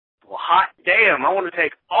damn, I want to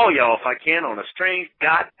take all y'all, if I can, on a strange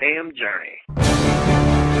goddamn journey.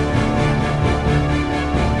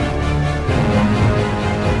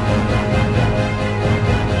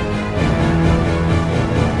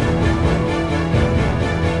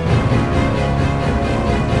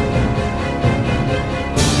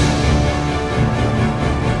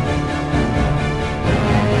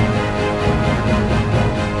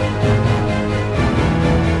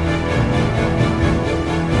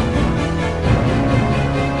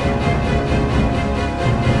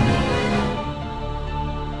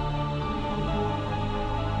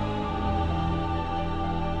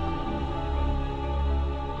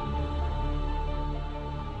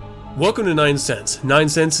 Welcome to 9 Cents. 9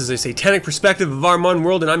 Cents is a satanic perspective of our modern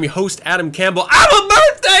world, and I'm your host, Adam Campbell. I'm a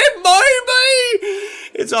birthday baby!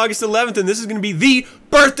 It's August 11th, and this is going to be the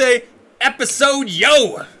birthday episode,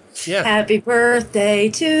 yo! Yeah. Happy birthday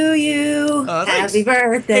to you. Happy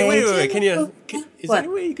birthday. Hey, wait. To Is there any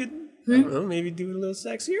way you could, I don't know, maybe do it a little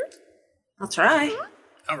sexier? I'll try.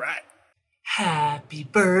 All right. Happy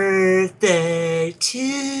birthday to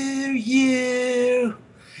you.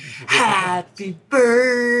 Happy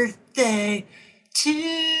birthday to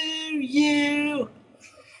you.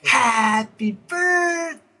 Happy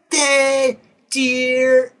birthday,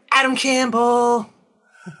 dear Adam Campbell.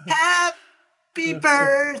 Happy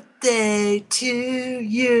birthday to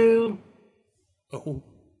you. Oh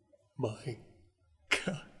my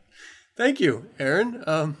God. Thank you, Aaron.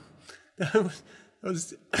 That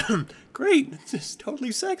was great. It's just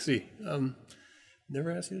totally sexy.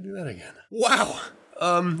 Never asked you to do that again. Wow.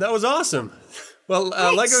 That was awesome. Well,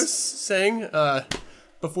 like I was saying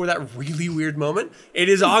before that really weird moment, it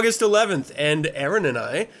is August 11th, and Aaron and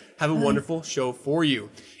I have a wonderful show for you.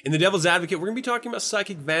 In The Devil's Advocate, we're going to be talking about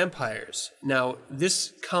psychic vampires. Now,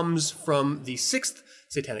 this comes from the 6th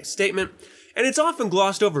Satanic Statement, and it's often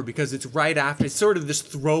glossed over because it's right after, it's sort of this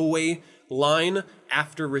throwaway line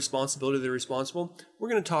after responsibility of the responsible. We're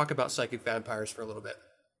going to talk about psychic vampires for a little bit.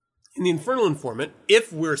 In The Infernal Informant,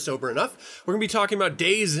 if we're sober enough, we're going to be talking about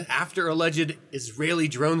days after alleged Israeli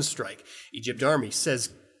drone strike. Egypt Army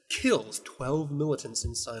says kills 12 militants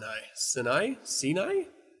in Sinai. Sinai?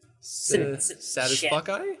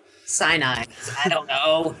 Satisfuck-I? Sinai. I don't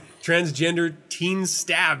know. Transgender teen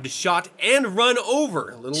stabbed, shot, and run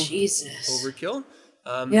over. A little Jesus. Overkill.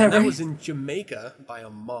 Yeah, and right. that was in Jamaica by a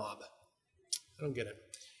mob. I don't get it.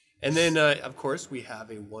 And then, of course, we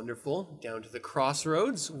have a wonderful Down to the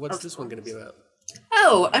Crossroads. What's this one going to be about?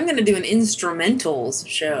 Oh, I'm going to do an instrumentals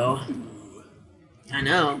show. Ooh. I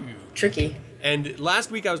know. Tricky. And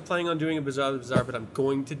last week I was planning on doing a Bizarre, but I'm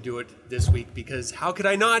going to do it this week because how could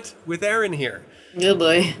I not with Aaron here? Good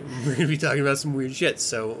boy. We're going to be talking about some weird shit.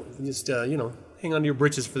 So just, hang on to your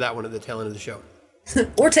britches for that one at the tail end of the show.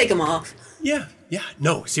 Or take them off. Yeah.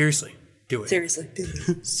 No, seriously. Do it. Seriously.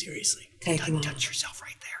 Seriously. Take them off. Touch yourself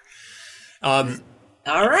right there. All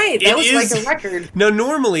right, that was like a record. Now,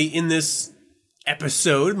 normally in this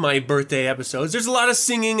episode, my birthday episodes, there's a lot of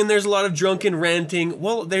singing and there's a lot of drunken ranting.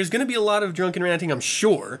 Well, there's going to be a lot of drunken ranting, I'm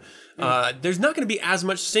sure. There's not going to be as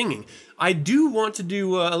much singing. I do want to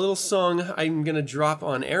do a little song I'm going to drop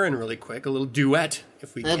on Aaron really quick, a little duet,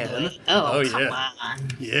 if we can. Oh, come on.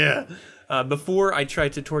 Yeah. Before I try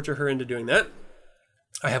to torture her into doing that,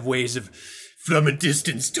 I have ways of, from a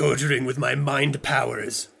distance, torturing with my mind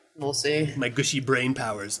powers. We'll see. My gushy brain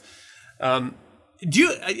powers. I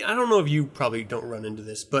don't know if you probably don't run into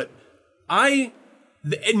this, but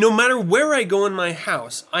no matter where I go in my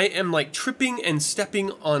house, I am like tripping and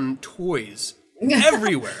stepping on toys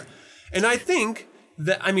everywhere. And I think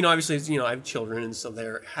that, obviously, I have children and so they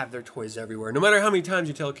have their toys everywhere. No matter how many times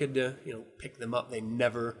you tell a kid to, pick them up, they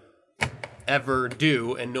never, ever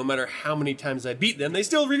do. And no matter how many times I beat them, they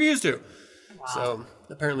still refuse to. Wow. So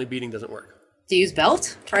apparently beating doesn't work. Do you use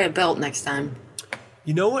belt? Try a belt next time.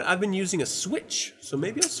 You know what? I've been using a switch, so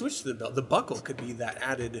maybe I'll switch to the belt. The buckle could be that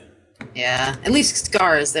added. Yeah, at least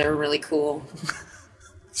scars. They're really cool.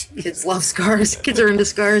 Kids love scars. Kids are into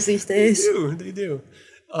scars these days. They do.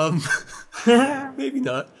 Maybe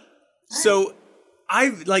not. So,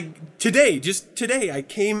 today, I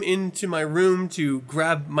came into my room to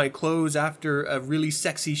grab my clothes after a really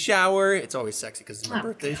sexy shower. It's always sexy because it's my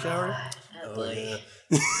birthday shower. Oh, yeah.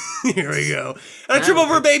 Here we go. And I trip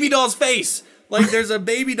over a baby doll's face. Like, there's a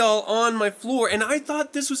baby doll on my floor, and I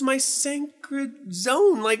thought this was my sacred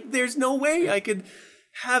zone. Like, there's no way I could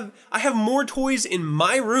have... I have more toys in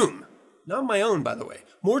my room. Not my own, by the way.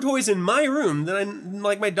 More toys in my room than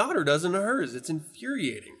my daughter does in hers. It's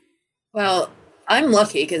infuriating. Well, I'm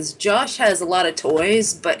lucky, because Josh has a lot of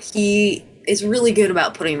toys, but he is really good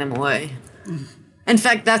about putting them away. In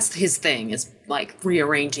fact, that's his thing, is like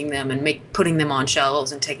rearranging them and putting them on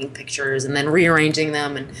shelves and taking pictures and then rearranging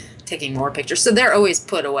them and taking more pictures. So they're always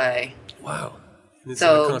put away. Wow. And it's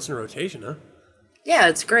So- in a constant rotation, huh? Yeah,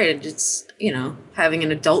 it's great. It's, having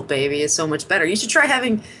an adult baby is so much better. You should try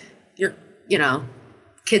having your,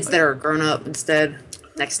 kids that are grown up instead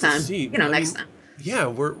next time. See, next time.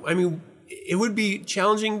 Yeah, it would be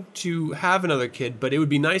challenging to have another kid, but it would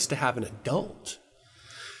be nice to have an adult.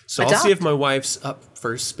 So I'll see Adopt. if my wife's up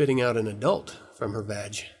for spitting out an adult from her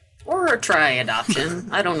vag. Or try adoption.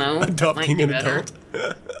 I don't know. Adopting Might an be better.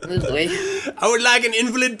 adult. Usually. I would like an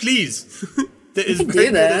invalid, please. That is You can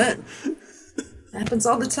do that. Happens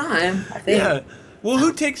all the time, I think. Yeah. Well,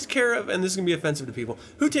 who takes care of, and this is going to be offensive to people,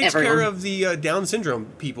 who takes care Everyone. of the Down syndrome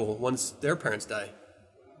people once their parents die?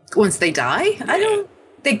 Once they die, I don't.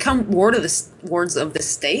 They come wards of the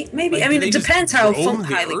state, maybe. Like, I do mean, they it just depends how roam the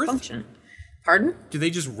highly earth? function. Pardon? Do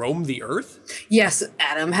they just roam the earth? Yes,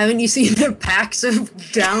 Adam. Haven't you seen the packs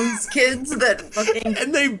of Downs kids that fucking?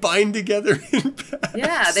 And they bind together in packs?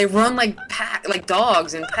 Yeah, they run like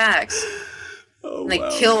dogs in packs. Oh, They wow.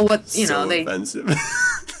 kill what So they. offensive.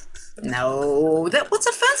 No, what's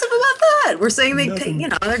offensive about that? We're saying they're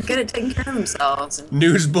good at taking care of themselves. And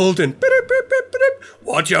News bulletin. Beep, beep, beep, beep, beep.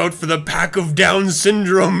 Watch out for the pack of Down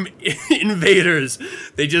syndrome invaders.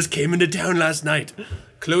 They just came into town last night.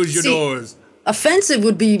 Close your See, doors. offensive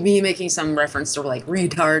would be me making some reference to like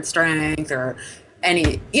retard strength or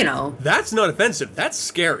any, That's not offensive. That's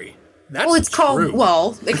scary. That's Well, it's called, true.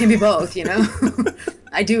 well, it can be both,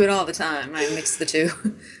 I do it all the time. I mix the two.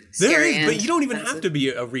 There Scary is, but and you don't even have offensive. to be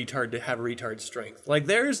a retard to have retard strength. Like,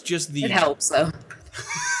 there's just the... It helps, though.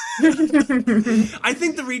 I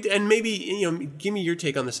think and maybe, give me your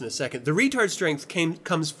take on this in a second. The retard strength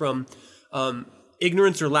comes from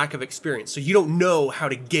ignorance or lack of experience. So you don't know how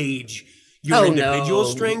to gauge your individual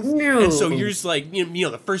strength. No. And so you're just like,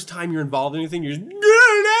 the first time you're involved in anything, you're just...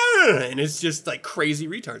 And it's just like crazy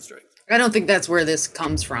retard strength. I don't think that's where this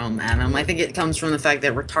comes from, Adam. I think it comes from the fact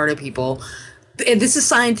that retarded people... And this is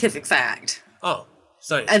scientific fact. Oh,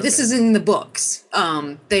 science. This is in the books.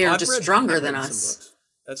 They are I've just read- stronger I've than read some us. books.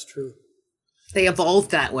 That's true. They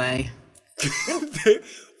evolved that way.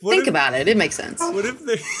 Think about it. It makes sense. What if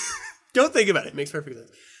they... Don't think about it. It makes perfect sense.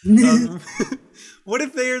 What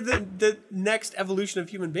if they are the next evolution of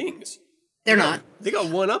human beings? They're not. They got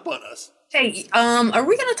one up on us. Hey, are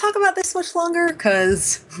we going to talk about this much longer?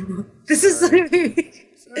 Because this is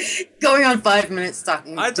going on 5 minutes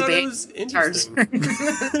talking. I thought it was interesting.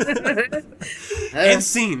 And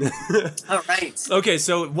scene. All right. Okay,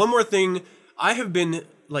 so one more thing. I have been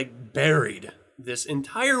buried this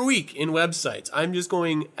entire week in websites. I'm just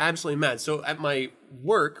going absolutely mad. So at my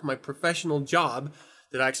work, my professional job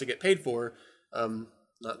that I actually get paid for,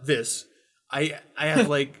 not this, I have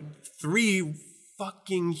 3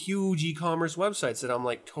 fucking huge e-commerce websites that I'm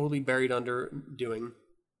totally buried under doing.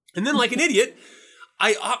 And then like an idiot,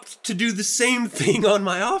 I opt to do the same thing on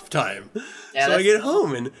my off time. Yeah, so I get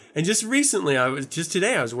home and just recently,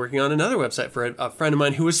 today I was working on another website for a friend of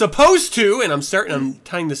mine who was supposed to, and I'm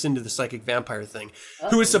tying this into the psychic vampire thing,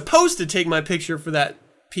 who was supposed to take my picture for that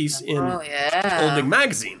piece in Old Big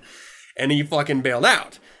Magazine. And he fucking bailed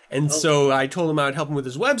out. And so I told him I would help him with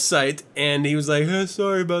his website, and he was like,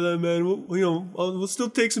 sorry about that, man. We'll still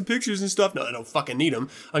take some pictures and stuff. No, I don't fucking need them.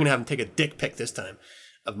 I'm going to have him take a dick pic this time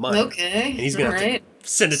of mine. Okay. And he's going to have to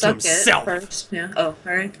send it Suck to himself. first. Yeah. Oh,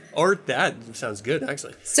 all right. Or that sounds good,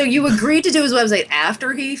 actually. So you agreed to do his website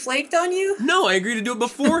after he flaked on you? No, I agreed to do it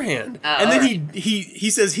beforehand. And then he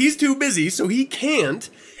says he's too busy, so he can't.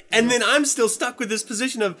 And then I'm still stuck with this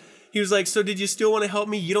position of, he was like, so did you still want to help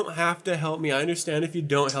me? You don't have to help me. I understand if you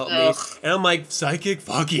don't help me. And I'm like, psychic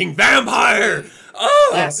fucking vampire! Oh!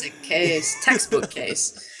 Classic case. Textbook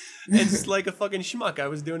case. It's like a fucking schmuck. I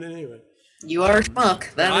was doing it anyway. You are a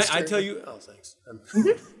schmuck. That is true. I tell you... Oh, thanks.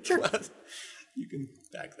 Sure. You can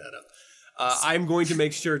back that up. I'm going to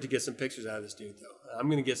make sure to get some pictures out of this dude, though. I'm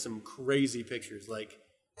going to get some crazy pictures,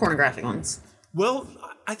 Pornographic ones. Well,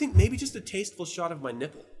 I think maybe just a tasteful shot of my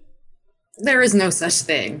nipple. There is no such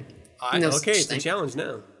thing. Okay, it's a challenge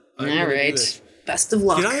now. All right. Best of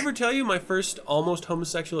luck. Did I ever tell you my first almost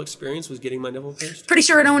homosexual experience was getting my nipple pierced? Pretty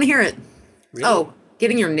sure I don't want to hear it. Really? Oh,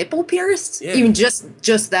 getting your nipple pierced? Yeah. Even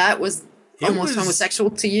just that was It almost was- homosexual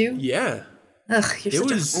to you? Yeah. Ugh, you're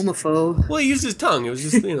such was- a homophobe. Well, he used his tongue. It was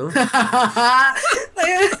just, No,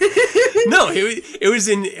 it was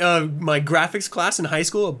in my graphics class in high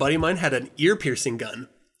school. A buddy of mine had an ear piercing gun.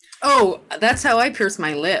 Oh, that's how I pierced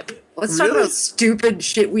my lip. Let's talk Really? about stupid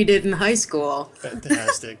shit we did in high school.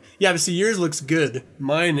 Fantastic. Yeah, but see, yours looks good.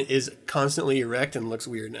 Mine is constantly erect and looks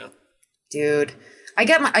weird now. Dude,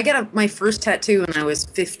 I got my first tattoo when I was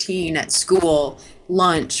 15 at school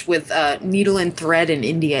lunch with needle and thread and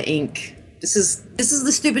India ink. This is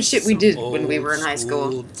the stupid shit we did when we were in high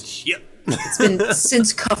school. Yep. It's been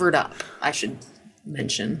since covered up, I should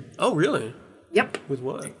mention. Oh, really? Yep. With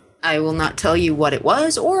what? I will not tell you what it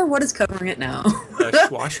was or what is covering it now. A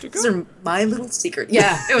swastika? These are my little secret.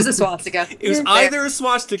 Yeah, it was a swastika. It was either a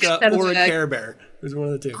swastika or a bag. Care Bear. It was one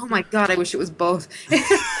of the two. Oh my god, I wish it was both.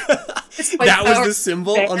 That was the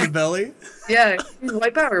symbol on the belly? Yeah,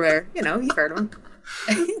 white power bear. You know, you've heard one.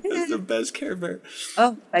 That's the best Care Bear.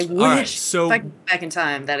 Oh, I wish. right, so- if I could go back in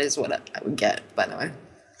time, that is what I would get, by the way.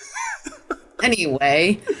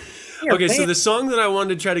 Anyway. Okay, so the song that I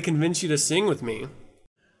wanted to try to convince you to sing with me.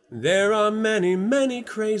 There are many, many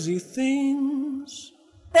crazy things.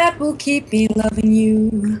 That will keep me loving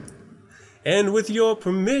you. And with your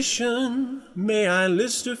permission, may I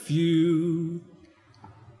list a few?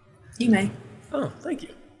 You may. Oh, thank you.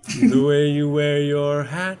 The way you wear your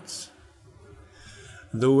hat,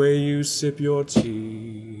 the way you sip your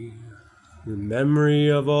tea, the memory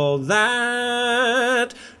of all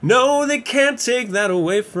that. No, they can't take that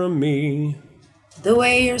away from me. The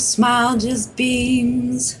way your smile just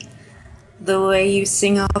beams. The way you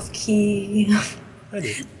sing off key. I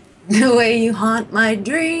do. The way you haunt my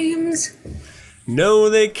dreams. No,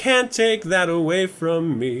 they can't take that away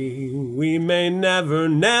from me. We may never,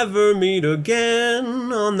 never meet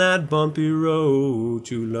again on that bumpy road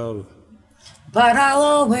to love. But I'll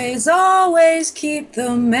always, always keep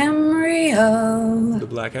the memory of The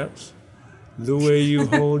Blackouts. The way you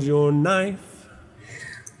hold your knife.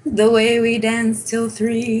 the way we danced till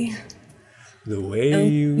 3. The way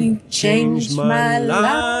you you changed my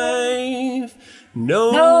life.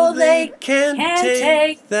 No, No, they they can't can't take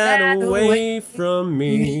take that that away away from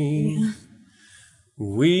me.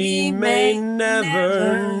 We may never,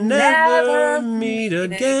 never, never never meet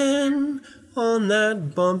again on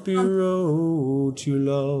that bumpy road to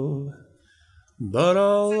love. But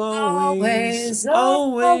I'll always,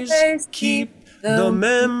 always keep the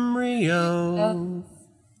memory of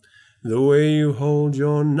the way you hold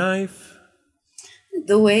your knife,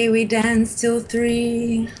 The way we danced till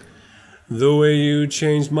 3. the way you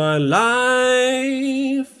changed my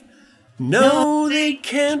life. No, they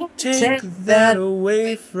can't take that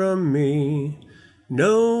away from me.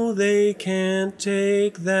 No, they can't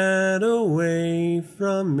take that away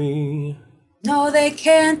from me. No, they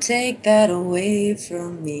can't take that away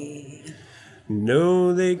from me.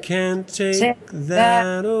 No, they can't take Take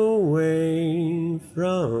that away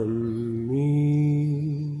from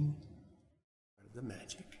me. The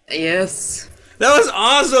magic. Yes. That was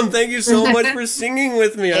awesome. Thank you so much for singing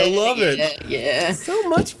with me. I love it. Yeah. So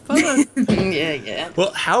much fun. Yeah.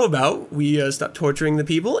 Well, how about we stop torturing the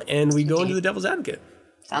people and we go into the devil's advocate?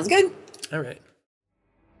 Sounds good. All right.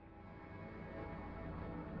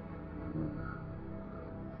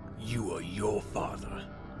 You are your father,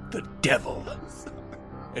 the devil,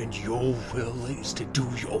 and your will is to do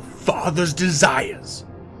your father's desires.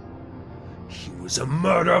 He was a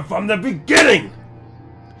murderer from the beginning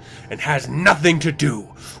and has nothing to do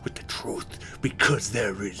with the truth because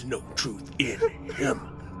there is no truth in him.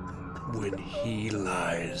 When he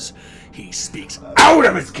lies, he speaks out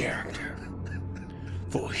of his character,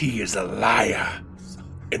 for he is a liar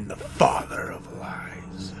and the father of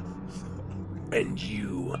lies. And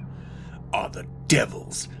you are the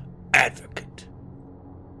devil's advocate.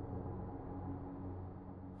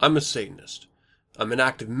 I'm a Satanist. I'm an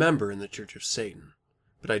active member in the Church of Satan,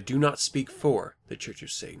 but I do not speak for the Church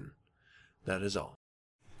of Satan. That is all.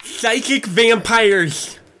 Psychic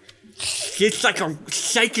vampires! It's like a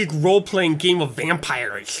psychic role-playing game of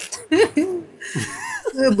vampires.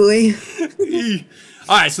 Oh boy.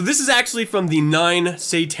 Alright, so this is actually from the 9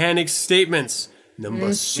 Satanic Statements,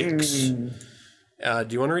 number 6. Do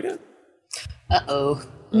you want to read it? Uh-oh.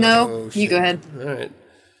 No, Oh, you shit. go ahead. Alright.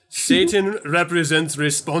 Satan represents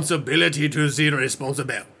responsibility to the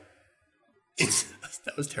responsible.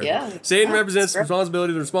 That was terrible. Yeah. Satan represents responsibility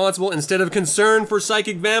to the responsible instead of concern for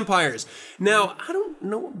psychic vampires. Now, I don't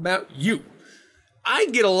know about you. I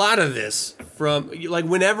get a lot of this from, like,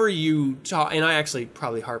 whenever you talk, and I actually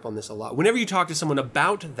probably harp on this a lot, whenever you talk to someone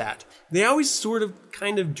about that, they always sort of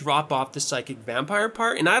kind of drop off the psychic vampire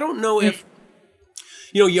part, and I don't know if,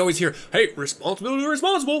 you know, you always hear, hey, responsibility to the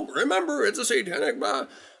responsible, remember, it's a satanic, blah.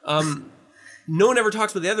 No one ever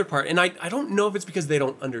talks about the other part, and I don't know if it's because they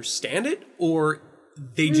don't understand it, or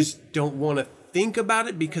they just don't want to think about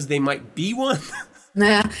it because they might be one.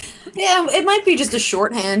 Yeah, it might be just a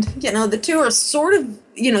shorthand. You know, the two are sort of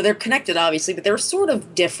they're connected obviously, but they're sort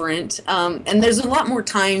of different. And there's a lot more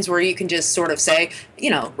times where you can just sort of say,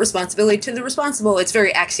 responsibility to the responsible. It's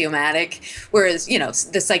very axiomatic. Whereas,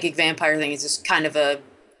 the psychic vampire thing is just kind of a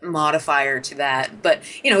modifier to that. But,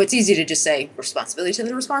 it's easy to just say responsibility to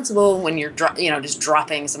the responsible when you're, just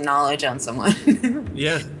dropping some knowledge on someone.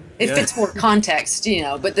 Yeah. It fits more context,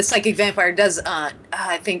 but the psychic vampire does,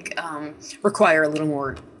 I think, require a little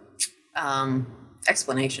more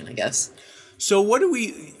explanation, I guess. So what do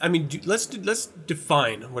we? I mean, let's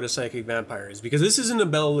define what a psychic vampire is, because this isn't a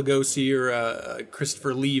Bela Lugosi or a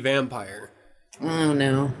Christopher Lee vampire. Oh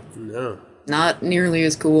no, not nearly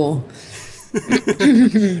as cool.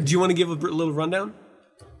 Do you want to give a little rundown?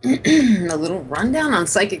 A little rundown on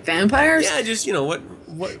psychic vampires? Yeah, just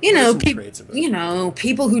what traits about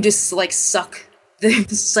people who just like suck the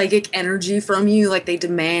psychic energy from you, like they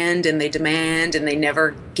demand and they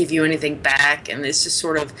never give you anything back, and it's just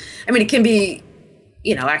sort of, it can be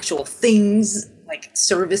actual things like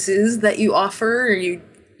services that you offer, or you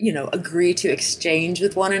agree to exchange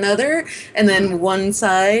with one another, and then one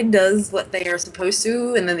side does what they are supposed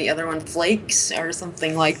to and then the other one flakes or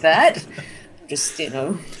something like that. Just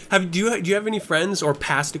do you have any friends or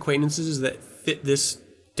past acquaintances that fit this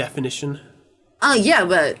definition? Yeah,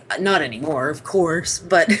 but not anymore, of course.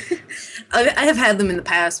 But I have had them in the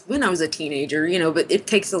past when I was a teenager, but it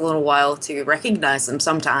takes a little while to recognize them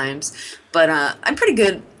sometimes. But I'm pretty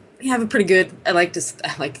good. I like to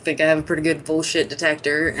think I have a pretty good bullshit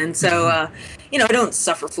detector. And so, I don't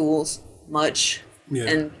suffer fools much. Yeah.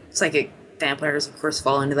 And psychic vampires, of course,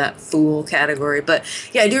 fall into that fool category. But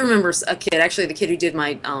yeah, I do remember a kid, actually the kid who did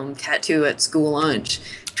my tattoo at school lunch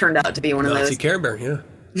turned out to be one of those. Nazi Care Bear, yeah.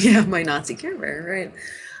 Yeah, my Nazi Care Bear,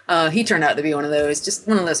 right. He turned out to be one of those, just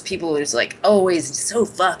one of those people who's like always so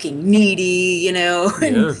fucking needy,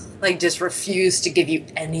 and like just refuse to give you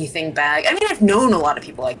anything back. I've known a lot of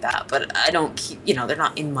people like that, but I don't keep, they're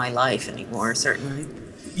not in my life anymore, certainly.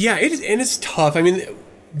 Yeah, and it's tough.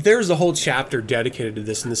 There's a whole chapter dedicated to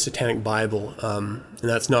this in the Satanic Bible, and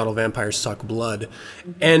that's Not All Vampires Suck Blood.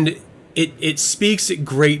 Mm-hmm. And it speaks at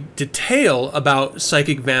great detail about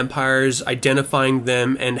psychic vampires, identifying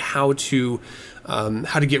them, and how to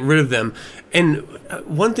get rid of them. And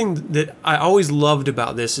one thing that I always loved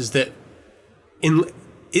about this is that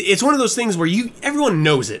it's one of those things where everyone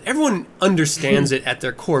knows it, everyone understands it at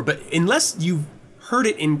their core, but unless you've heard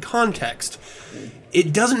it in context,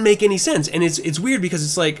 it doesn't make any sense. And it's weird because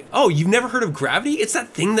it's like, oh, you've never heard of gravity? It's that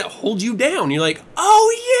thing that holds you down. You're like,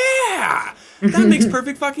 oh yeah! That makes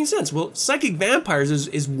perfect fucking sense. Well, psychic vampires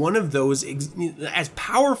is one of those as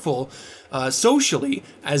powerful socially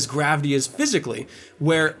as gravity is physically,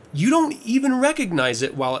 where you don't even recognize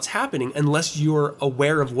it while it's happening unless you're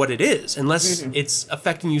aware of what it is, unless it's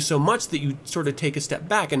affecting you so much that you sort of take a step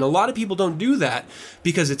back. And a lot of people don't do that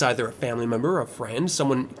because it's either a family member, a friend,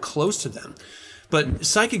 someone close to them. But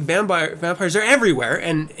psychic vampires are everywhere,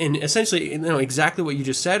 and essentially, exactly what you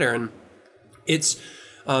just said, Aaron. It's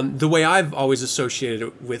the way I've always associated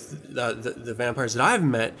it with the vampires that I've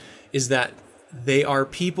met is that they are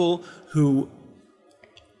people who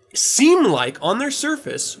seem like, on their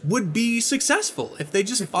surface, would be successful if they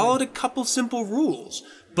just followed a couple simple rules.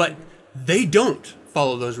 But they don't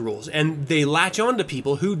follow those rules, and they latch on to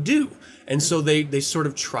people who do. And so they sort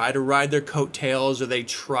of try to ride their coattails, or they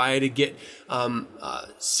try to get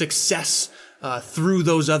success through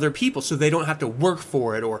those other people, so they don't have to work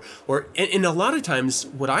for it. And a lot of times,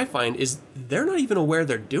 what I find is they're not even aware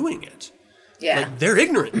they're doing it. Yeah, like, they're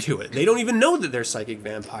ignorant to it. They don't even know that they're psychic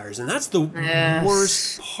vampires, and that's the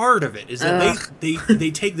worst part of it. Is that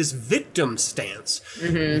they take this victim stance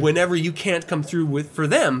whenever you can't come through for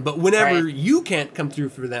them, but whenever you can't come through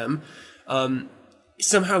for them.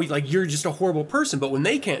 Somehow, like, you're just a horrible person. But when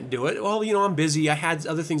they can't do it, well, I'm busy. I had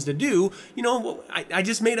other things to do. I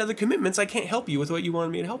just made other commitments. I can't help you with what you wanted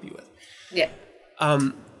me to help you with. Yeah.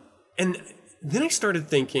 And then I started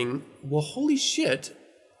thinking, well, holy shit,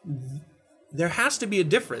 there has to be a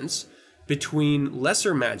difference between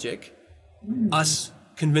lesser magic, us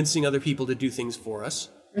convincing other people to do things for us,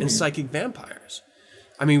 and psychic vampires.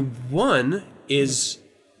 One is,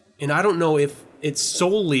 and I don't know if it's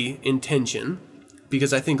solely intention,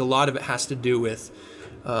 because I think a lot of it has to do with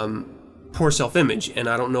poor self-image. And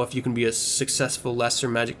I don't know if you can be a successful lesser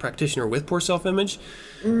magic practitioner with poor self-image.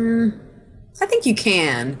 I think you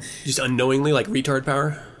can. Just unknowingly, like retard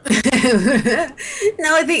power?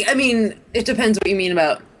 No, it depends what you mean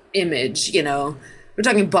about image, We're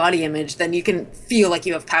talking body image, then you can feel like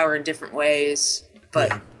you have power in different ways.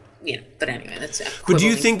 But, but anyway, that's... But do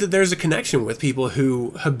you think that there's a connection with people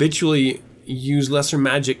who habitually use lesser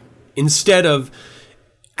magic instead of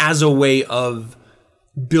as a way of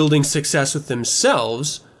building success with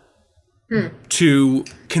themselves to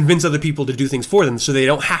convince other people to do things for them so they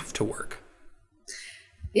don't have to work.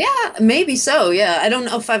 Yeah, maybe so. Yeah, I don't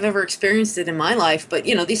know if I've ever experienced it in my life, but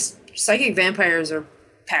these psychic vampires are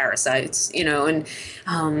parasites, and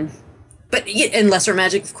lesser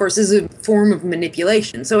magic, of course, is a form of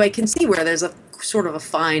manipulation. So I can see where there's a sort of a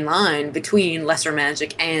fine line between lesser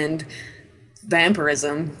magic and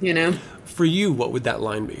vampirism. For you, what would that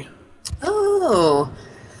line be? Oh,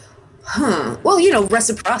 well,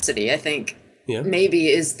 reciprocity, I think, maybe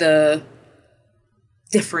is the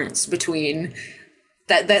difference between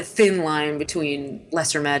that thin line between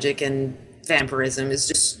lesser magic and vampirism is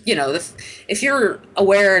just, if you're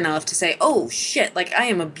aware enough to say, oh shit, like I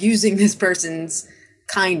am abusing this person's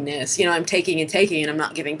kindness, I'm taking and I'm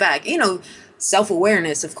not giving back.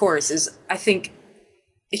 Self-awareness, of course, is, I think,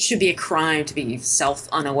 it should be a crime to be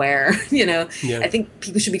self-unaware, Yeah. I think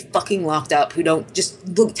people should be fucking locked up who don't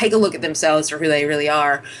just take a look at themselves for who they really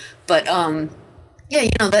are. But,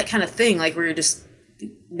 that kind of thing, like where you're just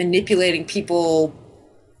manipulating people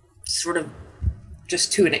sort of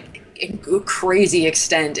just to a crazy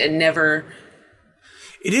extent and never...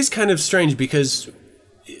 It is kind of strange because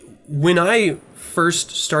when I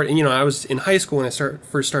first started, I was in high school when I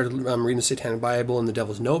first started reading the Satanic Bible and the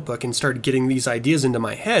Devil's Notebook and started getting these ideas into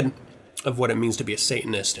my head of what it means to be a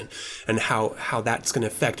Satanist and how that's going to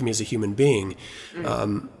affect me as a human being.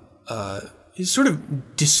 Sort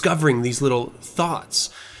of discovering these little thoughts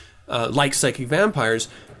like psychic vampires.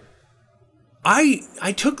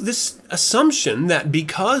 I took this assumption that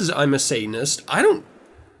because I'm a Satanist, I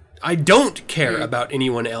don't care about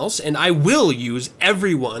anyone else, and I will use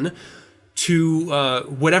everyone to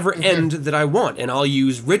whatever end that I want. And I'll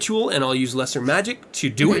use ritual and I'll use lesser magic to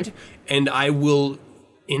do it. And I will,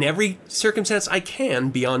 in every circumstance I can,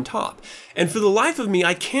 be on top. And for the life of me,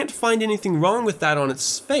 I can't find anything wrong with that on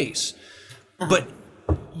its face. But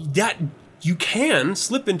that you can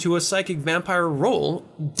slip into a psychic vampire role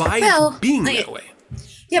by being that way.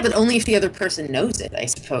 Yeah, but only if the other person knows it, I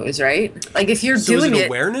suppose, right? Like if you're so doing is it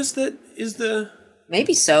awareness that is the...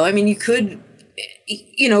 Maybe so. I mean, you could...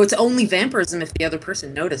 it's only vampirism if the other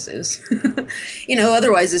person notices.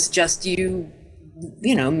 Otherwise it's just you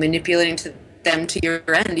manipulating them to your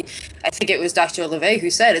end. I think it was Dr. Xlviii who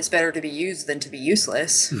said it's better to be used than to be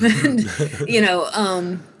useless. And,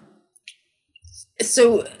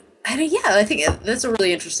 so, I think that's a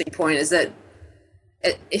really interesting point, is that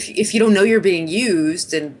if you don't know you're being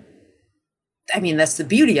used, and I mean, that's the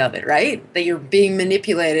beauty of it, right? That you're being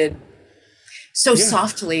manipulated so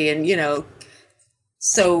softly and,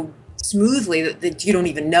 so smoothly that you don't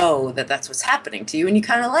even know that that's what's happening to you, and you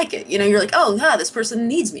kind of like it. You're like, oh, this person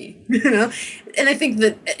needs me, And I think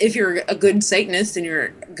that if you're a good Satanist and you're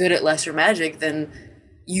good at lesser magic, then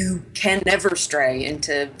you can never stray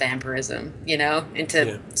into vampirism,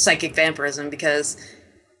 into psychic vampirism, because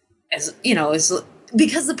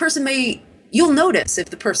because the person you'll notice if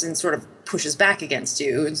the person sort of pushes back against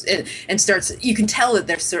you and starts, you can tell that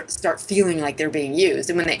they start feeling like they're being used.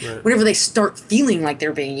 And whenever they start feeling like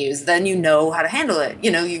they're being used, then you know how to handle it.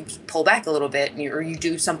 You pull back a little bit or you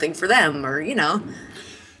do something for them, or,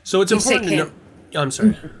 So it's important to know. I'm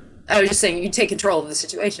sorry. I was just saying, you take control of the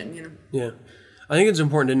situation, Yeah. I think it's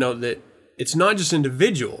important to note that it's not just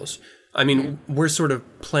individuals. I mean, we're sort of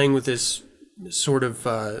playing with this sort of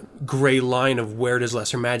gray line of where does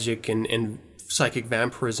lesser magic and psychic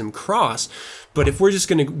vampirism cross. But if we're just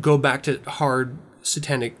going to go back to hard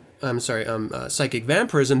psychic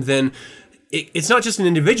vampirism, then it's not just an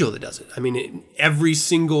individual that does it. I mean, every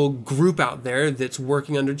single group out there that's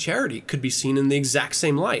working under charity could be seen in the exact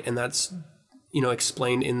same light. And that's,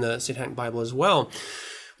 explained in the Satanic Bible as well,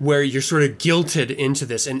 where you're sort of guilted into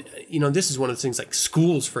this. And, this is one of the things like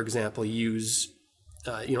schools, for example, use,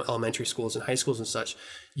 elementary schools and high schools and such,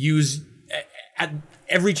 use at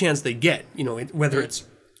every chance they get, whether it's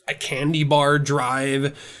a candy bar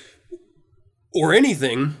drive or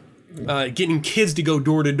anything, getting kids to go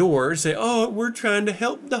door to door, say, oh, we're trying to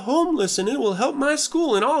help the homeless and it will help my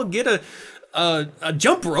school and I'll get a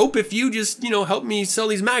jump rope if you just, help me sell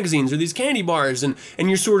these magazines or these candy bars, and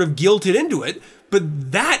you're sort of guilted into it.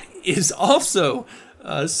 But that is also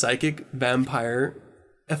a psychic vampire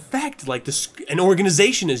effect. Like an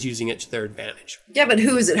organization is using it to their advantage. Yeah, but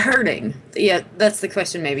who is it hurting? Yeah, that's the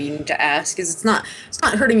question maybe you need to ask, is it's not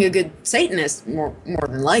hurting a good Satanist more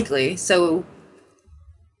than likely. So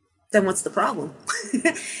then what's the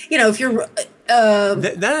if you're...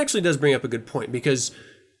 that actually does bring up a good point, because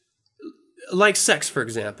like sex, for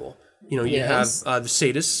example, you have the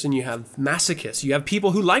sadists and you have masochists. You have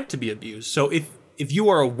people who like to be abused. So if if you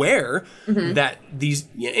are aware that these,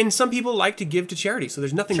 and some people like to give to charity, so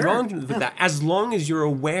there's nothing wrong with that, as long as you're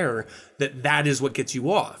aware that that is what gets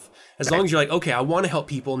you off. As long as you're like, okay, I want to help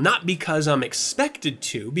people, not because I'm expected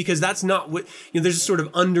to, because that's not what, there's a sort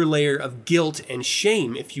of underlayer of guilt and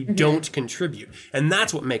shame if you don't contribute. And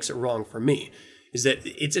that's what makes it wrong for me, is that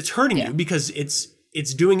it's hurting you because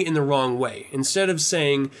it's doing it in the wrong way. Instead of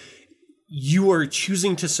saying you are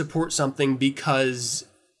choosing to support something because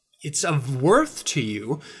it's of worth to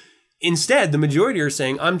you, instead, the majority are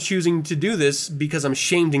saying, I'm choosing to do this because I'm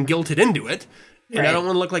shamed and guilted into it. And I don't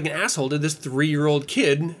want to look like an asshole to this 3-year-old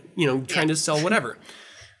kid, trying to sell whatever.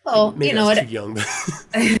 Well, maybe that's too young.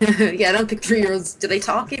 Yeah, I don't think 3-year-olds, do they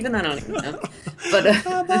talk even? I don't even know. But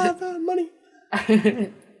money.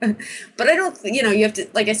 But I don't, you have to,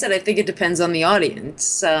 like I said, I think it depends on the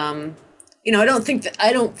audience. I don't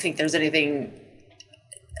think there's anything,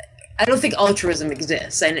 I don't think altruism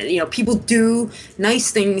exists. And, people do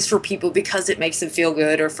nice things for people because it makes them feel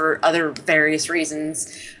good or for other various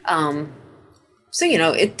reasons. So,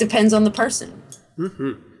 it depends on the person.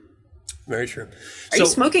 Mm-hmm. Very true. Are you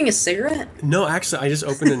smoking a cigarette? No, actually, I just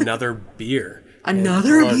opened another beer.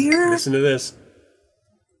 Another beer? Listen to this.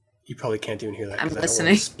 You probably can't even hear that. I'm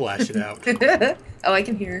listening. I don't want to splash it out. Oh, I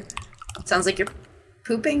can hear. It sounds like you're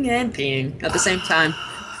pooping and peeing at the same time.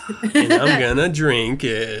 And I'm gonna drink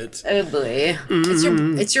it. Oh boy.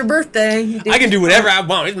 It's your birthday. I can do whatever I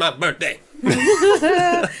want. It's my birthday.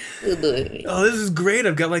 Oh boy. Oh, this is great.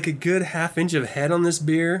 I've got like a good half-inch of head on this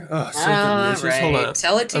beer. Oh, so delicious. Right. Hold on.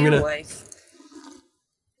 Tell it to your wife.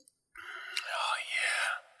 Oh,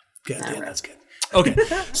 yeah. God damn, that's good. Okay,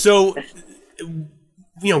 so,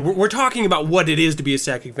 we're talking about what it is to be a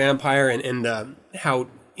psychic vampire and how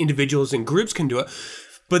individuals and groups can do it.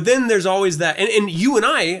 But then there's always that, and you and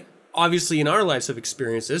I, obviously in our lives have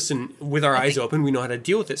experienced this, and with our eyes open, we know how to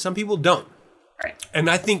deal with it. Some people don't. Right. And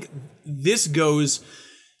I think this goes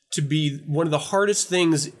to be one of the hardest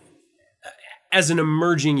things as an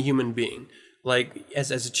emerging human being. Like,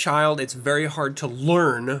 as a child, it's very hard to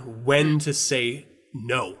learn when to say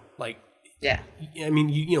no. Like, yeah. I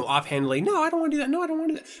mean, offhandedly, no, I don't want to do that. No, I don't want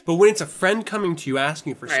to do that. But when it's a friend coming to you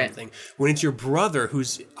asking for something, when it's your brother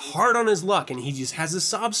who's hard on his luck and he just has a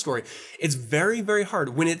sob story, it's very, very hard.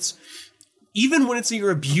 Even when it's your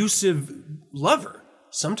abusive lover,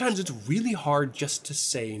 sometimes it's really hard just to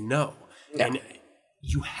say no. Yeah. And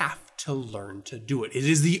you have to learn to do it. It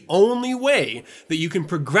is the only way that you can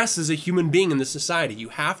progress as a human being in this society. You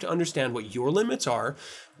have to understand what your limits are,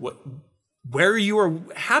 where you are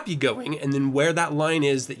happy going, and then where that line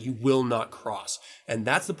is that you will not cross. And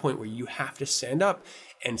that's the point where you have to stand up,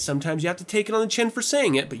 and sometimes you have to take it on the chin for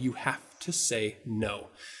saying it, but you have to say no.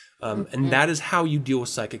 And that is how you deal with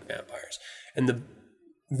psychic vampires. And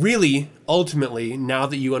really, ultimately, now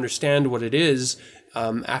that you understand what it is,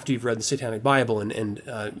 after you've read the Satanic Bible and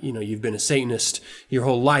you've been a Satanist your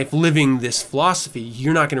whole life living this philosophy,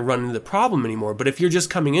 you're not going to run into the problem anymore. But if you're just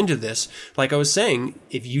coming into this, like I was saying,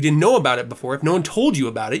 if you didn't know about it before, if no one told you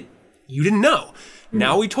about it, you didn't know.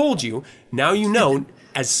 Now we told you. Now you know.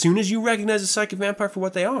 As soon as you recognize a psychic vampire for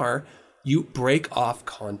what they are, you break off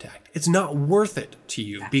contact. It's not worth it to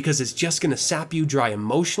you because it's just going to sap you dry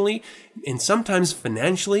emotionally and sometimes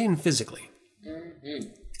financially and physically.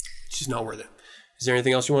 It's just not worth it. Is there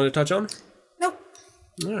anything else you wanted to touch on? Nope.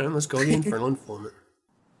 All right, let's go to the Infernal Informant.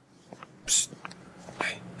 Psst.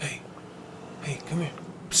 Hey, come here.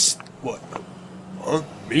 Psst. What? Huh?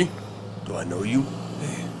 Me? Do I know you?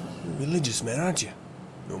 Hey, you're religious, man, aren't you?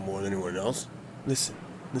 No more than anyone else. Listen,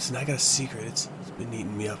 I got a secret. It's been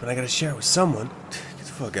eating me up, and I got to share it with someone. Get the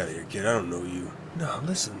fuck out of here, kid. I don't know you. No,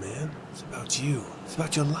 listen, man. It's about you. It's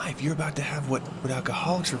about your life. You're about to have what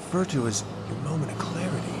alcoholics refer to as your moment of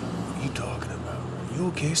clarity. What are you talking about? Are you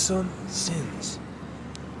okay, son? Sins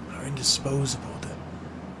are indisposable to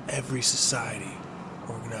every society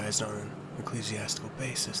organized on an ecclesiastical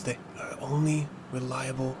basis. They are only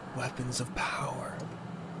reliable weapons of power.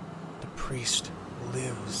 The priest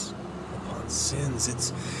lives upon sins.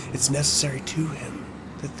 It's necessary to him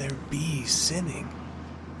that there be sinning.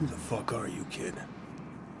 Who the fuck are you, kid?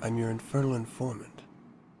 I'm your infernal informant.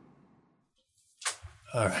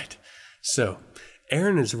 All right. So,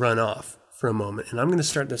 Erin has run off for a moment, and I'm going to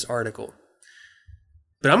start this article.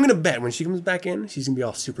 But I'm going to bet when she comes back in, she's going to be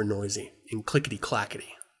all super noisy and clickety-clackety.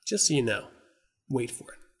 Just so you know. Wait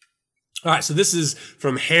for it. All right, so this is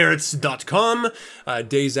from Haaretz.com.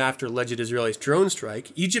 Days after alleged Israeli drone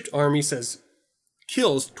strike, Egypt army says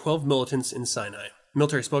kills 12 militants in Sinai.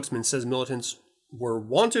 Military spokesman says militants were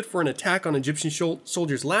wanted for an attack on Egyptian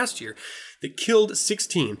soldiers last year that killed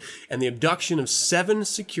 16 and the abduction of 7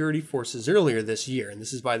 security forces earlier this year. And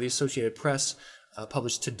this is by the Associated Press.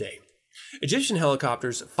 published today. Egyptian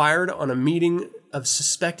helicopters fired on a meeting of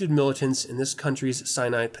suspected militants in this country's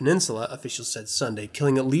Sinai Peninsula, officials said Sunday,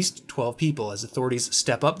 killing at least 12 people as authorities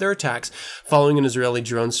step up their attacks following an Israeli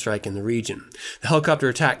drone strike in the region. The helicopter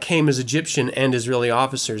attack came as Egyptian and Israeli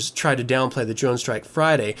officers tried to downplay the drone strike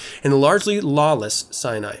Friday in the largely lawless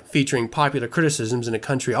Sinai, featuring popular criticisms in a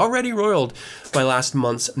country already roiled by last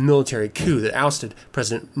month's military coup that ousted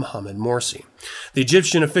President Mohamed Morsi. The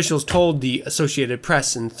Egyptian officials told the Associated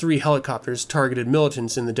Press in 3 helicopters targeted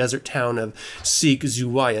militants in the desert town of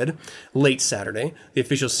Xlviii late Saturday. The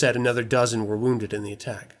officials said another dozen were wounded in the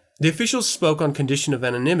attack. The officials spoke on condition of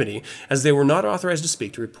anonymity as they were not authorized to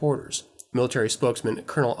speak to reporters. Military spokesman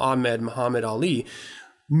Colonel Ahmed Muhammad Ali.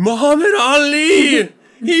 Muhammad Ali!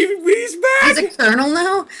 He's back! He's a colonel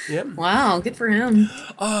now? Yep. Wow, good for him.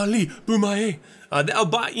 Ali Boumaye.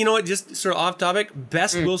 But you know what, just sort of off topic,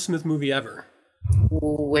 best Will Smith movie ever.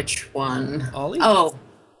 Which one? Ollie? Oh.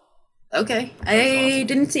 Okay. I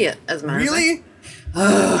didn't see it, as a matter of fact.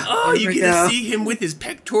 Really? You get to see him with his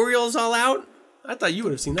pectorials all out? I thought you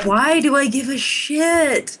would have seen that. Why do I give a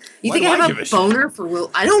shit? You Why think do I I have give a a boner for Will?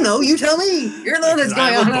 I don't know. You tell me. You're the one that's I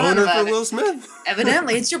going have on a and on boner about for it. Will Smith.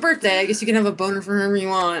 Evidently, it's your birthday. I guess you can have a boner for whoever you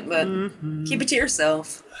want, but keep it to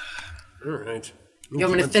yourself. All right. You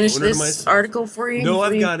want me to finish this article for you? No,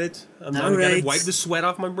 I've got it. I'm All going right. to wipe the sweat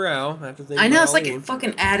off my brow after thinking I know, about it's like Ali.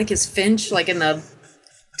 fucking Atticus Finch, like in the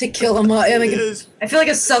To Kill 'Em All. Like, is. I feel like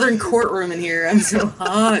a southern courtroom in here. I'm so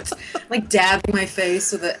hot. I'm like dabbing my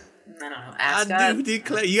face with a, I don't know, I ascot. do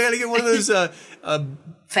declare. You got to get one of those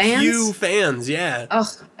Fans? Pew fans, yeah. Oh,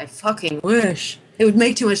 I fucking wish. It would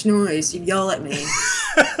make too much noise. You'd yell at me.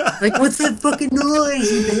 Like, what's that fucking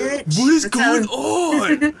noise, you bitch? What is That's going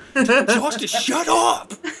how- on? Josh, just shut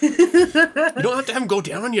up. You don't have to have him go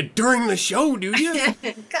down on you during the show, do you?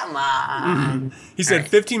 Come on. He said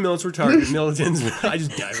 15 militants were targeted. Militants, I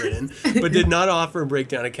just dive right in, but did not offer a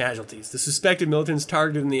breakdown of casualties. The suspected militants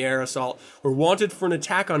targeted in the air assault were wanted for an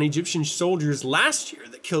attack on Egyptian soldiers last year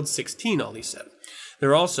that killed 16, Ali said.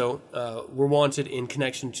 They're also were wanted in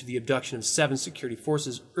connection to the abduction of 7 security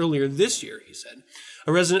forces earlier this year, he said.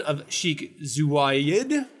 A resident of Sheikh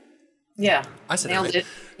Zayed, Yeah. I said Nailed it, right, it.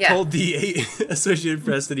 Yeah. told the Associated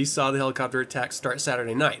Press that he saw the helicopter attack start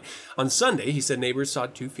Saturday night. On Sunday, he said neighbors saw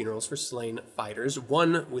 2 funerals for slain fighters,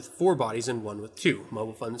 one with 4 bodies and one with 2.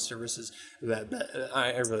 Mobile phone services.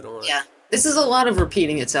 I really don't want to. Yeah. This is a lot of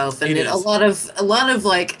repeating itself, and It is. a lot of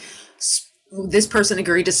like. This person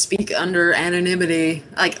agreed to speak under anonymity.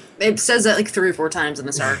 Like, it says that like 3 or 4 times in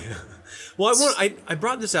this article. Well, I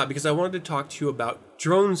brought this out because I wanted to talk to you about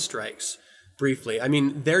drone strikes briefly. I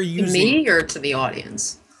mean, they're To using... me or to the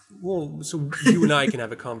audience? Well, so you and I can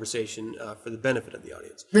have a conversation for the benefit of the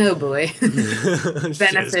audience. Oh boy. Shit, it's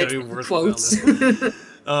gotta be Benefit worthwhile quotes.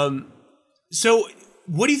 now. So,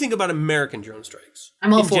 what do you think about American drone strikes?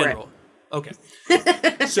 I'm all in for general? Okay.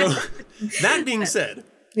 So, that being said,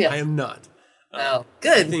 Yes. I am not. Oh,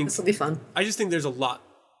 good. think- This will be fun. I just think there's a lot.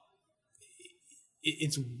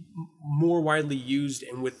 It's more widely used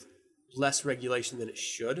and with less regulation than it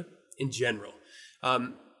should in general.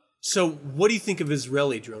 So, what do you think of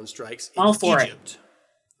Israeli drone strikes in All for it. Egypt?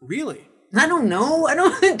 Really? I don't know. I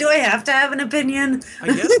don't. Do I have to have an opinion? I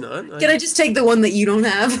guess not. Can I just take the one that you don't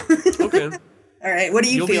have? Okay. All right. What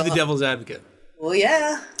do you You'll feel? be the devil's advocate. Well,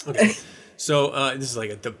 yeah. Okay. So, this is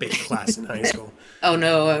like a debate class in high school. Oh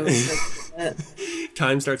no. I was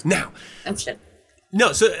Time starts now. oh shit.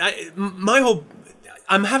 No, so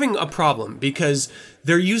I'm having a problem because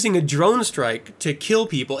they're using a drone strike to kill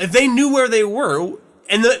people. If they knew where they were,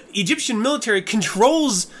 and the Egyptian military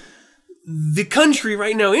controls the country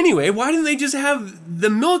right now anyway, why didn't they just have the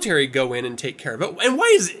military go in and take care of it? And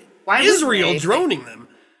why is Why would Israel they? droning them?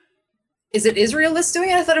 Is it Israel that's doing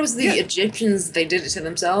it? I thought it was the Yeah. Egyptians. They did it to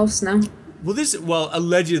themselves. No. Well,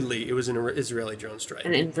 allegedly it was an Israeli drone strike.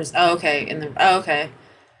 And in oh okay. Okay.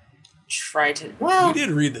 Try to. Well, You did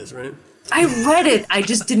read this, right? I read it. I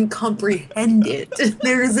just didn't comprehend it.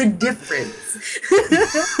 There is a difference.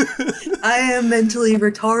 I am mentally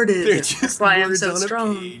retarded. They're just That's why I'm words so on a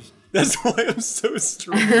strong. page. That's why I'm so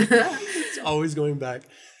strong. It's always going back.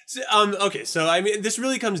 So, okay, so I mean, this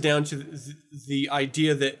really comes down to the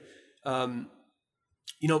idea that,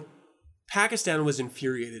 Pakistan was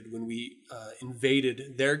infuriated when we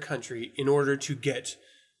invaded their country in order to get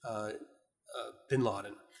bin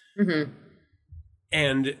Laden. Mm-hmm.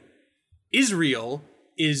 And Israel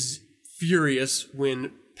is furious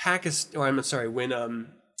when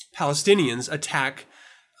Palestinians attack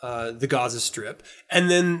the Gaza Strip, and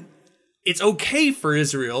then it's okay for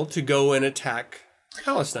Israel to go and attack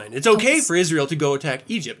Palestine. It's okay for Israel to go attack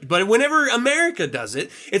Egypt, but whenever America does it,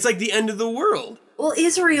 it's like the end of the world. Well,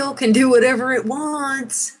 Israel can do whatever it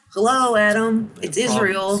wants. Hello, Adam. It's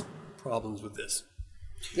Israel. Problems with this.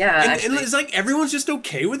 Yeah, and it's like everyone's just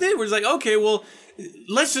okay with it. We're just like, okay, well,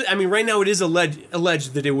 let's just, I mean, right now it is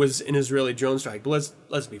alleged that it was an Israeli drone strike, but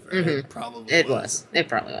let's be fair. It probably was. It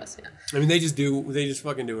probably was, yeah. I mean, they just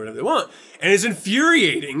fucking do whatever they want. And it's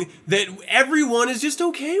infuriating that everyone is just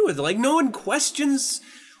okay with it. Like, no one questions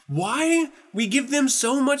why we give them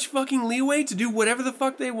so much fucking leeway to do whatever the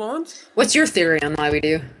fuck they want. What's your theory on why we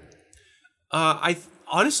do?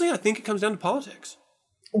 Honestly, I think it comes down to politics.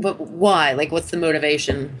 But why? Like, what's the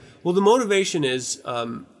motivation? Well, the motivation is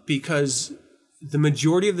because the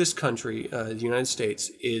majority of this country, the United States,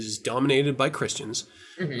 is dominated by Christians.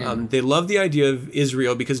 They love the idea of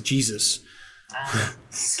Israel because Jesus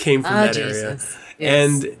came from that area.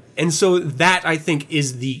 Yes. And so that, I think,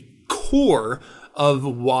 is the core of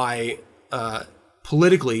why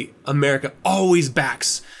politically America always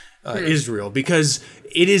backs Israel, because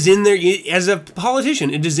it is in their, as a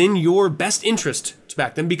politician, it is in your best interest to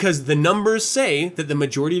back them, because the numbers say that the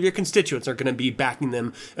majority of your constituents are going to be backing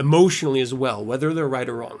them emotionally as well, whether they're right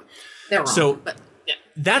or wrong. They're wrong. So but, yeah.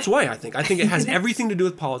 That's why I think it has everything to do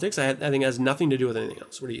with politics. I think it has nothing to do with anything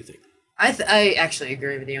else. What do you think? I actually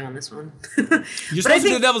agree with you on this one. You're supposed to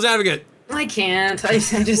be the devil's advocate. I can't. I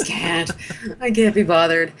just can't. I can't be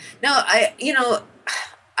bothered. No,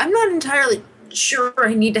 I'm not entirely sure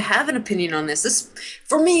I need to have an opinion on this. This,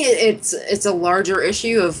 for me, it's a larger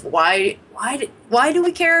issue of why do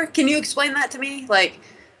we care? Can you explain that to me? Like,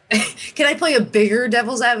 can I play a bigger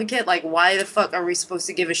devil's advocate? Like, why the fuck are we supposed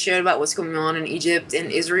to give a shit about what's going on in Egypt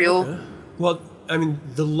and Israel? Okay. Well, I mean,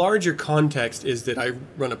 the larger context is that I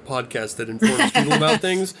run a podcast that informs people about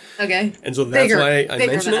things. Okay. And so that's why I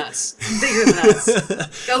mention it. Bigger than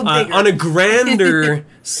us. Go bigger. On a grander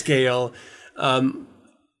scale,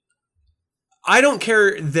 I don't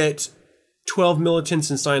care that 12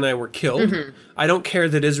 militants in Sinai were killed. I don't care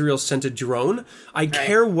that Israel sent a drone. I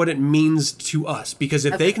care what it means to us. Because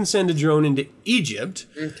if they can send a drone into Egypt,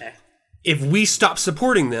 if we stop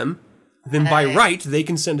supporting them, then by right, they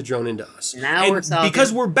can send a drone into us. Now we're talking.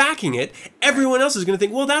 Because we're backing it, everyone else is going to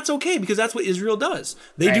think, well, that's okay, because that's what Israel does.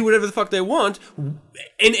 They do whatever the fuck they want.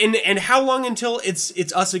 And how long until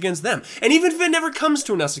it's us against them? And even if it never comes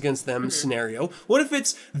to an us against them scenario, what if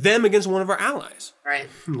it's them against one of our allies? Right.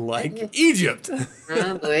 Like Egypt.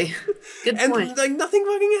 Oh, boy. Good point. And like nothing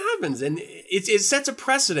fucking happens. And it sets a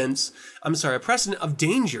precedent of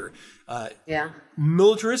danger.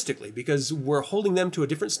 Militaristically, because we're holding them to a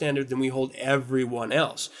different standard than we hold everyone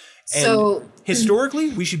else. And so historically,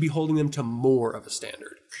 we should be holding them to more of a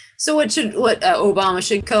standard. So Obama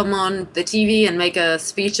should come on the TV and make a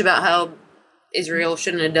speech about how Israel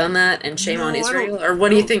shouldn't have done that and shame on Israel? Or what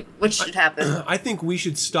do you think? What should happen? I think we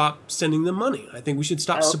should stop sending them money. I think we should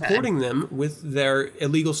stop supporting them with their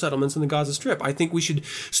illegal settlements in the Gaza Strip. I think we should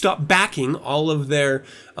stop backing all of their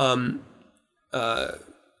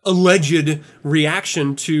alleged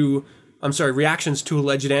reactions to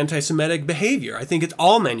alleged anti-Semitic behavior. I think it's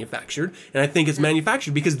all manufactured, and I think it's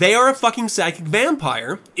manufactured because they are a fucking psychic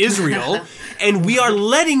vampire, Israel, and we are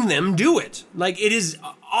letting them do it. Like, it is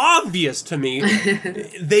obvious to me.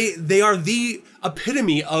 They are the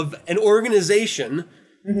epitome of an organization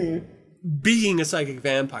being a psychic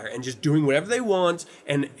vampire and just doing whatever they want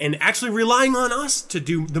and actually relying on us to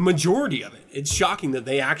do the majority of it. It's shocking that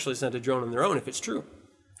they actually sent a drone on their own if it's true.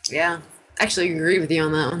 Yeah, actually agree with you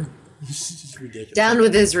on that one. This is ridiculous. Down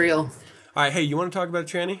with Israel. All right, hey, you want to talk about a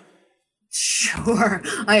tranny? Sure.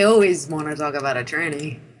 I always want to talk about a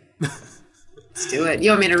tranny. Let's do it. You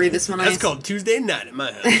want me to read this one? That's called Tuesday Night at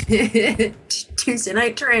my house. Tuesday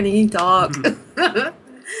Night Tranny Talk.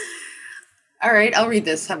 All right, I'll read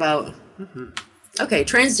this. How about... Okay,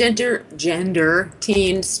 transgender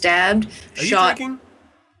teen stabbed, Are shot... you drinking?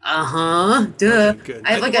 Duh. Okay, good.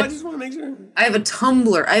 I just want to make sure. I have a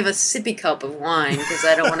tumbler. I have a sippy cup of wine because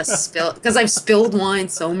I don't want to spill. Because I've spilled wine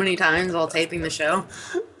so many times while taping the show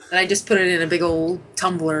that I just put it in a big old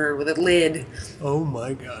tumbler with a lid. Oh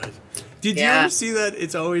my god! Did you ever see that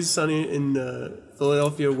It's Always Sunny in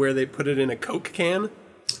Philadelphia where they put it in a Coke can?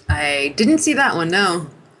 I didn't see that one. No.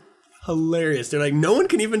 Hilarious. They're like, no one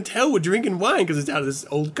can even tell we're drinking wine because it's out of this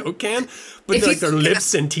old Coke can, but like their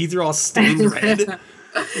lips and teeth are all stained red.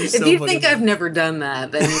 If you think I've never done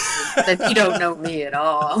that, then you don't know me at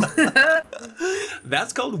all.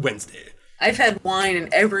 That's called Wednesday. I've had wine in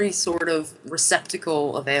every sort of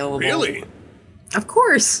receptacle available. Really? Of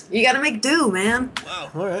course. You gotta make do, man.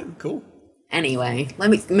 Wow. All right. Cool. Anyway,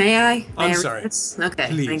 may I? I'm sorry. Okay,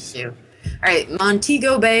 Please. thank you. All right,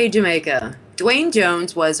 Montego Bay, Jamaica. Dwayne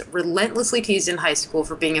Jones was relentlessly teased in high school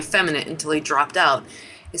for being effeminate until he dropped out.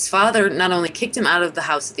 His father not only kicked him out of the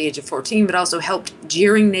house at the age of 14, but also helped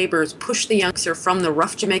jeering neighbors push the youngster from the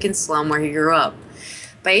rough Jamaican slum where he grew up.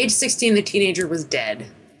 By age 16, the teenager was dead,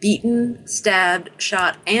 beaten, stabbed,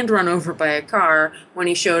 shot, and run over by a car when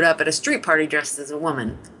he showed up at a street party dressed as a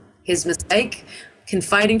woman. His mistake?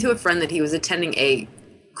 Confiding to a friend that he was attending a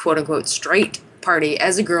quote-unquote straight party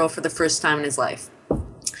as a girl for the first time in his life.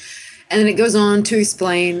 And then it goes on to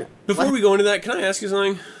explain... Before we go into that, can I ask you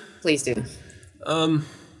something? Please do.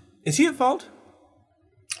 Is he at fault?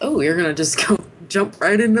 Oh, you're going to just jump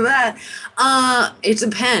right into that. It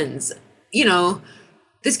depends. You know,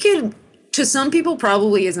 this kid, to some people,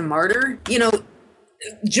 probably is a martyr. You know,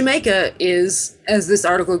 Jamaica is, as this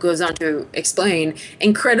article goes on to explain,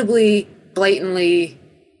 incredibly, blatantly,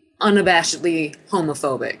 unabashedly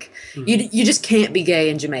homophobic. Mm-hmm. You just can't be gay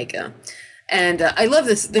in Jamaica. And I love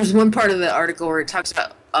this. There's one part of the article where it talks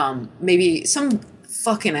about maybe some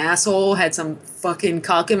fucking asshole had some fucking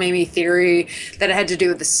cockamamie theory that it had to do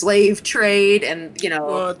with the slave trade. And, you know,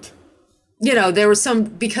 what? You know, there was some,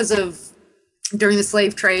 because of, during the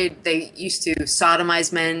slave trade, they used to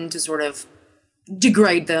sodomize men to sort of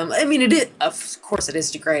degrade them. I mean, of course it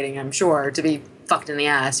is degrading, I'm sure, to be fucked in the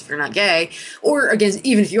ass if you're not gay, or against,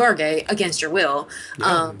 even if you are gay, against your will.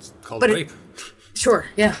 Yeah, it's called rape. Sure,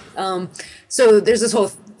 yeah. So there's this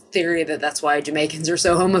whole theory that that's why Jamaicans are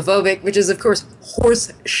so homophobic, which is, of course,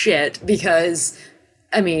 horse shit, because,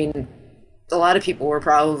 I mean, a lot of people were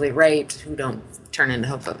probably raped who don't turn into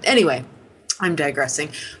homophobes. Anyway, I'm digressing.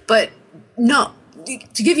 But no,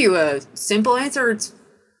 to give you a simple answer, it's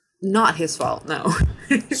not his fault, no.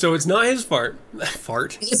 So it's not his fart.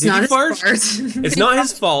 It's not his fart. It's not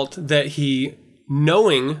his fault that he,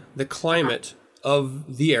 knowing the climate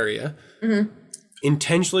of the area,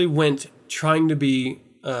 intentionally went trying to be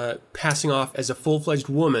passing off as a full-fledged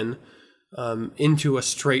woman into a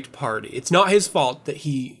straight party. It's not his fault that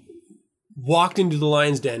he walked into the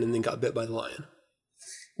lion's den and then got bit by the lion.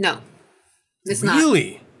 No, it's not.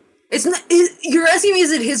 Really? It's not. You're asking me,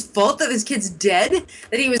 is it his fault that this kid's dead?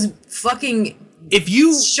 That he was fucking If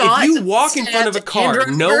you shot, walk in front of a car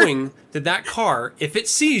knowing that car, if it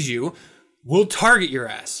sees you, will target your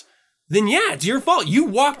ass, then yeah, it's your fault. You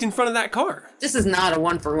walked in front of that car. This is not a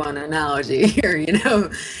one-for-one analogy here, you know?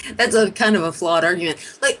 That's a kind of a flawed argument.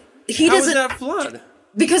 Like, he How doesn't... is that flawed?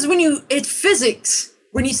 Because it's physics.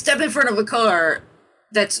 When you step in front of a car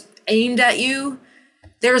that's aimed at you,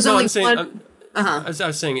 there's only one... I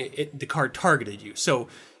was saying the car targeted you. So,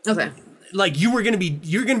 okay, like you're gonna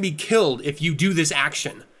be killed if you do this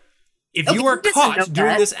action. If you are caught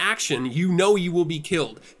doing this action, you know you will be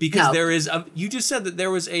killed because there is you just said that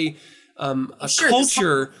there was a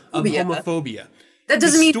culture of homophobia. That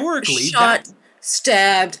doesn't mean shot,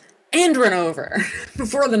 stabbed, and run over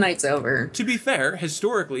before the night's over. To be fair,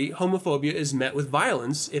 historically, homophobia is met with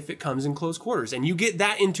violence if it comes in close quarters. And you get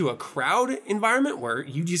that into a crowd environment where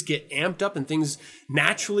you just get amped up and things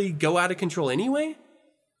naturally go out of control anyway?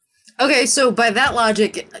 Okay, so by that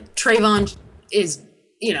logic, Trayvon is,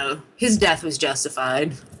 you know, his death was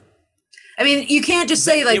justified. I mean, you can't just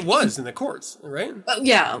say, like... It was in the courts, right?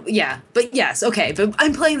 Yeah. But yes, okay. But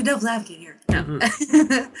I'm playing the devil's advocate here. No.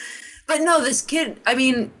 Mm-hmm. But no, this kid, I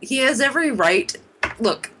mean, he has every right.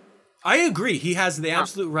 Look. I agree. He has the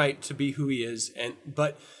absolute right to be who he is.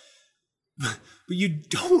 But you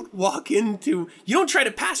don't you don't try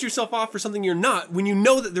to pass yourself off for something you're not when you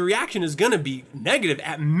know that the reaction is going to be negative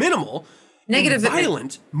at minimal. Negative and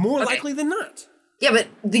violent, more likely than not. Yeah, but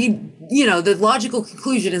the logical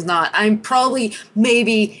conclusion is not.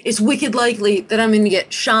 It's wicked likely that I'm going to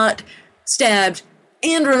get shot, stabbed,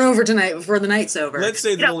 and run over tonight before the night's over. Let's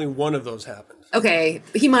say that only one of those happened. Okay,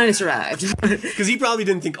 he might have survived. Because he probably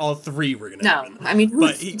didn't think all three were going to happen. No, I mean,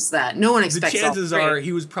 who thinks that? No one expects all three. The chances are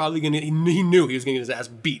he was probably going to, he knew he was going to get his ass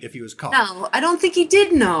beat if he was caught. No, I don't think he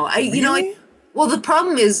did know. Really? Well, the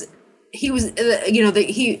problem is he was,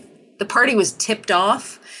 the party was tipped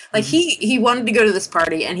off. Like, he wanted to go to this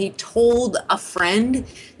party, and he told a friend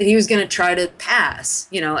that he was going to try to pass,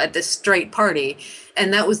 at this straight party.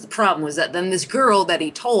 And that was the problem, was that then this girl that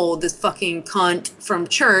he told, this fucking cunt from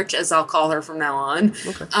church, as I'll call her from now on,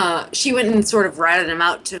 she went and sort of ratted him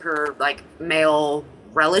out to her, like, male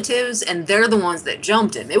relatives, and they're the ones that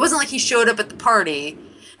jumped him. It wasn't like he showed up at the party,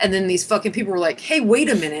 and then these fucking people were like, hey, wait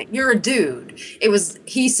a minute, you're a dude. It was,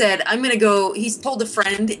 he said, I'm going to go, he's told a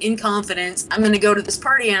friend in confidence, I'm going to go to this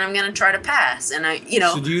party and I'm going to try to pass. And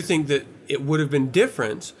So do you think that it would have been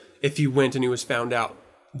different if he went and he was found out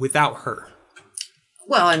without her?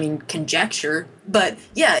 Well, I mean, conjecture, but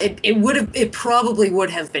yeah, it probably would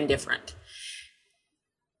have been different.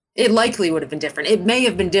 It likely would have been different. It may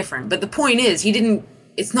have been different, but the point is, he didn't.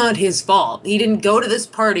 It's not his fault. He didn't go to this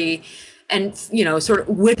party and sort of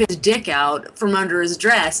whip his dick out from under his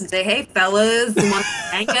dress and say, "Hey, fellas, you want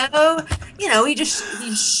a mango?"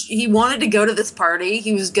 He wanted to go to this party.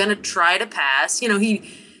 He was gonna try to pass.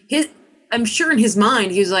 I'm sure in his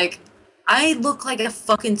mind he was like, I look like a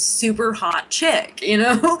fucking super hot chick,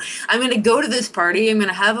 I'm going to go to this party. I'm going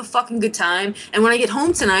to have a fucking good time. And when I get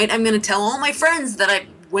home tonight, I'm going to tell all my friends that I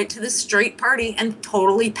went to this straight party and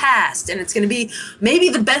totally passed. And it's going to be maybe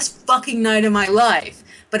the best fucking night of my life.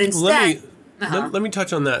 But instead... Let me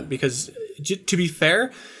touch on that because, to be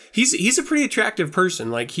fair, he's a pretty attractive person.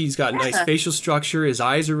 Like, he's got nice facial structure. His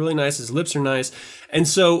eyes are really nice. His lips are nice. And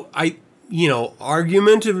so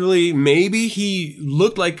argumentatively, maybe he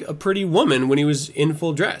looked like a pretty woman when he was in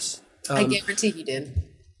full dress. I guarantee he did.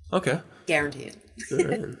 Okay. Guarantee it. All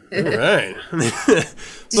right.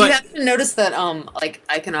 Did you happen to notice that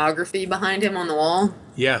iconography behind him on the wall?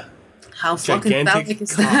 Yeah. How fucking phallic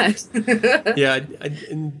is that? Yeah,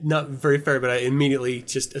 not very fair, but I immediately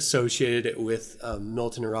just associated it with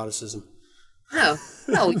militant eroticism. No,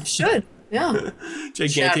 you should. Yeah.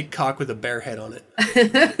 Gigantic cock with a bear head on it.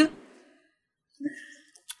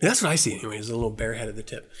 That's what I see anyway, is a little bear head at the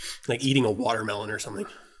tip. Like eating a watermelon or something.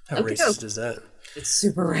 How racist is that? It's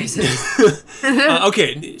super racist.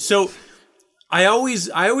 Okay, so I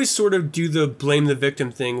always sort of do the blame the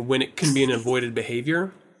victim thing when it can be an avoided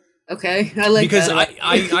behavior. Okay, I like because that.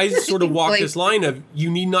 Because I sort of walk this line of, you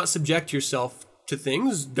need not subject yourself to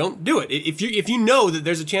things. Don't do it. If you know that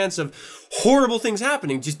there's a chance of horrible things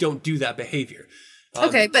happening, just don't do that behavior.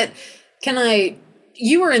 Okay, but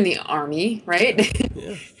you were in the army, right?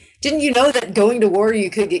 Yeah. Didn't you know that going to war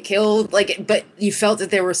you could get killed? But you felt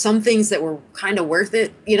that there were some things that were kind of worth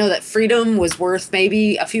it. That freedom was worth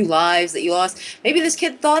maybe a few lives that you lost. Maybe this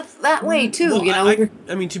kid thought that way too. Well,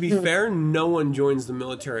 I mean, to be fair, no one joins the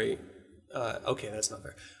military. Okay, that's not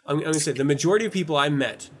fair. I'm going to say the majority of people I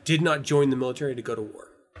met did not join the military to go to war.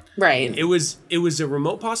 Right. It was a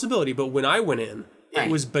remote possibility, but when I went in,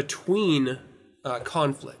 it was between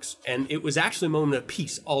conflicts, and it was actually a moment of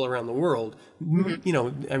peace all around the world.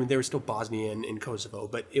 Mm-hmm. There was still Bosnia and Kosovo,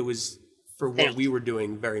 but it was, for what we were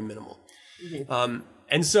doing, very minimal. Mm-hmm.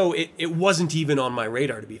 And so it wasn't even on my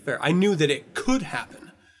radar, to be fair. I knew that it could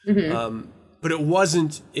happen, but it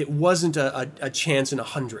wasn't a chance in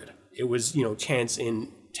 100. It was, chance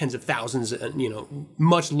in tens of thousands,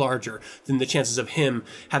 much larger than the chances of him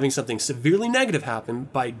having something severely negative happen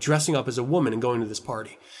by dressing up as a woman and going to this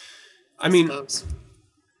party. I mean,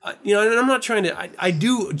 and I'm not trying to. I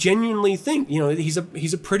do genuinely think, he's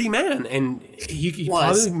a pretty man, and he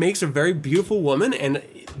probably makes a very beautiful woman, and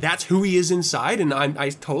that's who he is inside, and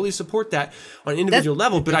I totally support that on an individual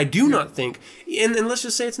level. But I do not think, and let's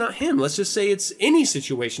just say it's not him. Let's just say it's any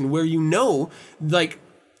situation where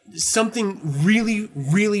something really,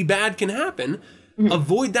 really bad can happen. Mm-hmm.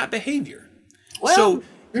 Avoid that behavior. Well, so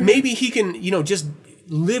maybe he can, just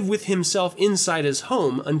live with himself inside his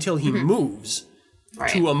home until he moves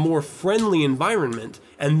to a more friendly environment,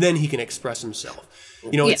 and then he can express himself.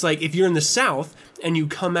 It's like if you're in the South and you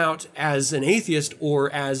come out as an atheist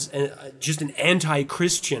or as just an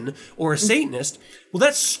anti-Christian or a Satanist, well,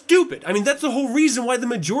 that's stupid. I mean, that's the whole reason why the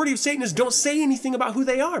majority of Satanists don't say anything about who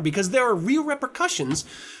they are, because there are real repercussions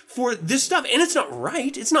for this stuff. And it's not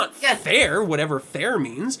right. It's not fair, whatever fair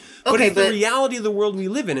means. But it's the reality of the world we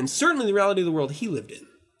live in, and certainly the reality of the world he lived in.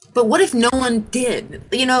 But what if no one did?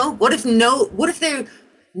 What if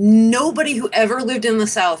nobody who ever lived in the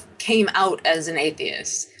South came out as an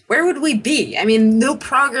atheist? Where would we be? I mean, no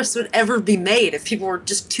progress would ever be made if people were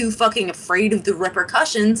just too fucking afraid of the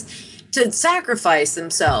repercussions to sacrifice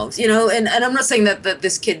themselves, and I'm not saying that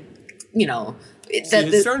this kid, it's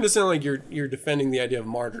starting to sound like you're defending the idea of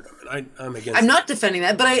martyrdom, and I'm against I'm not defending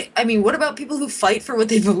that, but I mean, what about people who fight for what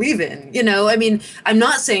they believe in? I mean, I'm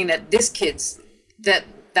not saying that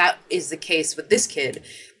that is the case with this kid,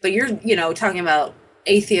 but you're, talking about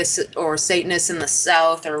atheists or Satanists in the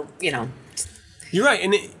South, or, You're right,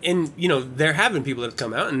 and there have been people that have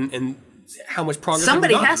come out, and how much progress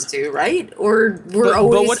somebody has to, right? Or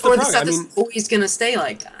the stuff is always going to stay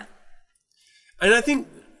like that. And I think,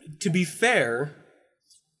 to be fair,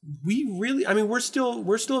 we're still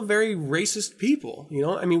a very racist people,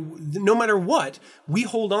 I mean, no matter what, we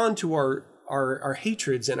hold on to our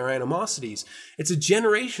hatreds and our animosities. It's a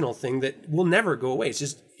generational thing that will never go away.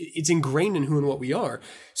 It's ingrained in who and what we are.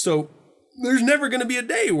 So there's never going to be a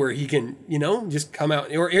day where he can, just come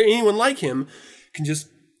out, or anyone like him can just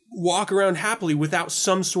walk around happily without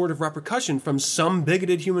some sort of repercussion from some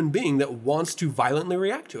bigoted human being that wants to violently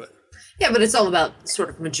react to it. Yeah, but it's all about sort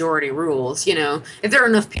of majority rules, you know. If there are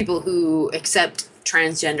enough people who accept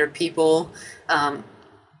transgendered people,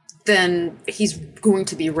 then he's going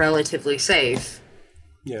to be relatively safe.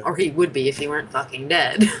 Yeah. Or he would be if he weren't fucking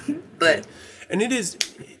dead. But and it is,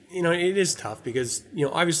 it is tough because,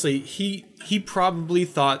 obviously he probably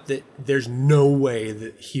thought that there's no way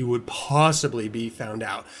that he would possibly be found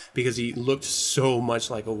out because he looked so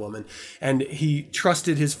much like a woman, and he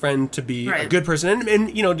trusted his friend to be a good person.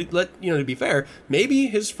 And to be fair, maybe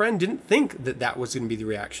his friend didn't think that was going to be the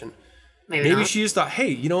reaction. Maybe she just thought, hey,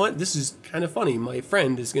 you know what? This is kind of funny. My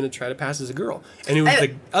friend is going to try to pass as a girl, and it was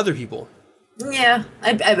the other people. Yeah,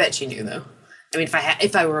 I bet she knew though. I mean,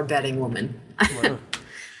 if I were a betting woman. Wow.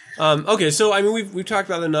 Okay, so I mean we've talked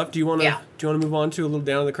about it enough. Do you want to move on to a little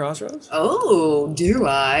Down at the Crossroads? Oh, do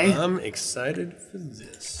I? I'm excited for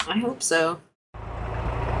this. I hope so.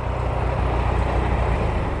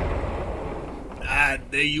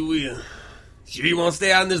 There you will. Sure you want to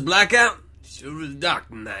stay out in this blackout? Sure is dark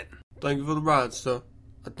tonight. Thank you for the ride, sir.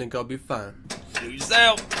 I think I'll be fine. Suit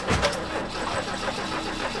yourself.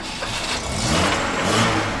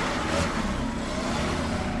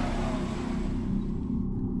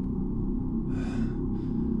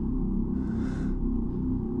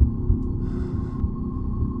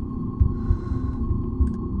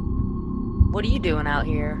 What are you doing out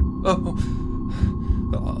here? Oh,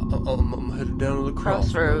 I'm headed down to the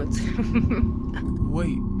crossroads.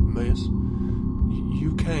 Wait, miss.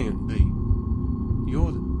 You can't be.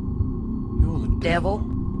 You're the Devil?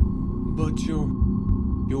 But you're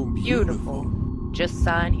beautiful. Just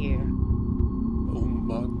sign here. Oh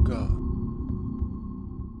my God.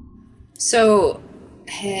 So,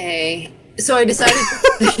 hey. So I decided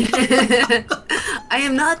I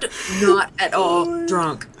am not at all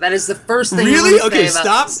drunk. That is the first thing. Really? I Okay, say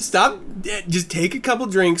about stop. Just take a couple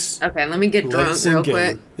drinks. Okay, let me get drunk real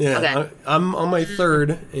quick. Yeah, okay. I'm on my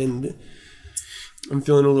third, and I'm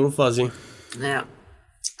feeling a little fuzzy. Yeah.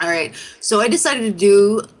 All right. So I decided to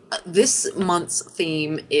do this month's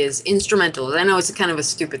theme is instrumentals. I know it's kind of a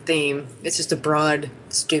stupid theme. It's just a broad,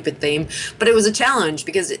 stupid theme. But it was a challenge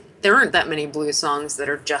because there aren't that many blues songs that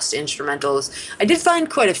are just instrumentals. I did find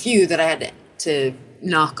quite a few that I had to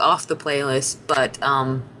knock off the playlist, but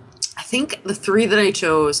I think the three that I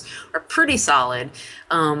chose are pretty solid.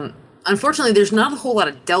 Unfortunately, there's not a whole lot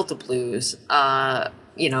of Delta blues. The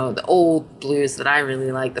old blues that I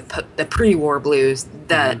really like, the pre-war blues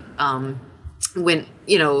that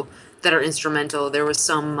that are instrumental. There was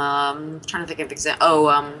some trying to think of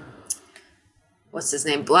example. What's his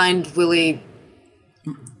name? Blind Willie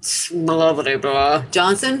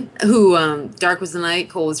Johnson, who Dark Was the Night,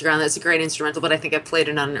 Cold Was the Ground. That's a great instrumental, but I think I played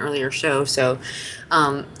it on an earlier show. So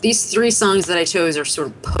these three songs that I chose are sort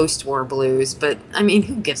of post-war blues, but I mean,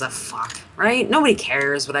 who gives a fuck, right? Nobody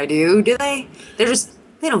cares what I do they? They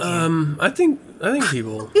don't care. I think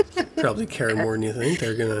people probably care more than you think.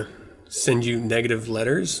 They're gonna send you negative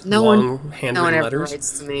letters, no one handwritten ever letters.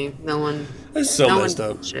 writes to me. No one. That's so messed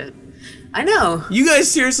up. Shit. I know. You guys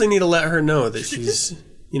seriously need to let her know that she's,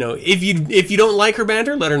 if you don't like her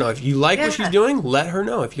banter, let her know. If you like what she's doing, let her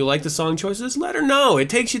know. If you like the song choices, let her know. It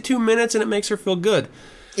takes you 2 minutes and it makes her feel good.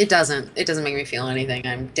 It doesn't. It doesn't make me feel anything.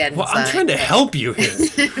 I'm dead inside. I'm trying to help you here.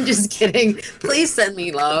 I'm just kidding. Please send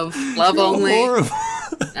me love. Love only. Horrible.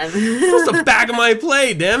 That's the back of my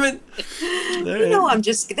play, damn it. They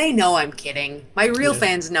know I'm kidding. My real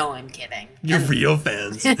fans know I'm kidding. Your real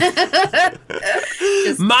fans.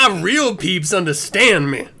 My real peeps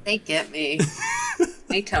understand me. They get me.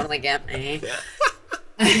 They totally get me.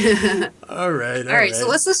 All right. So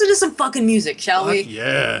let's listen to some fucking music, shall we?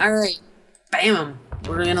 Yeah. All right. Bam.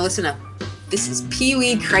 We're going to listen to, this is Pee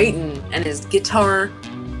Wee Creighton and his guitar.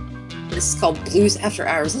 This is called Blues After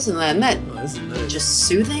Hours. Listen to that. Isn't that this is nice. Just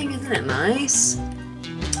soothing? Isn't it nice?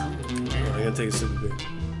 I'm going to take a sip of beer.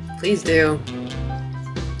 Please do.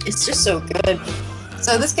 It's just so good.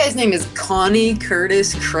 So this guy's name is Connie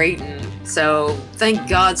Curtis Creighton. So thank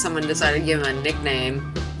God someone decided to give him a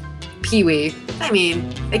nickname. Pee Wee. I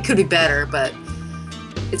mean, it could be better, but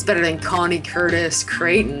it's better than Connie Curtis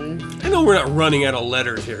Creighton. I know we're not running out of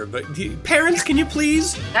letters here, but parents, can you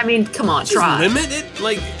please? I mean, come on, just try. Limit it?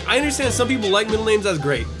 Like, I understand some people like middle names, that's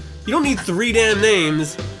great. You don't need 3 damn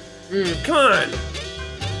names. Come on.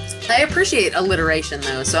 I appreciate alliteration,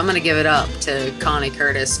 though, so I'm going to give it up to Connie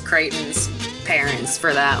Curtis Creighton's parents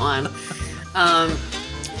for that one.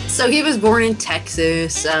 So he was born in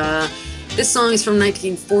Texas. This song is from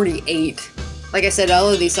 1948. Like I said, all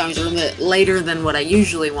of these songs are a little bit later than what I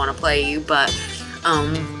usually want to play you, but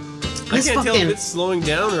I can't tell if it's slowing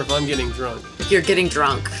down or if I'm getting drunk. You're getting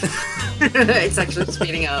drunk. It's actually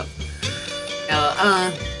speeding up.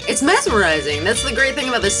 It's mesmerizing. That's the great thing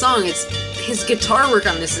about this song. It's his guitar work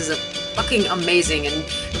on this is a fucking amazing. And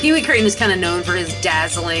Pee Wee Crane is kind of known for his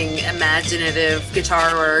dazzling, imaginative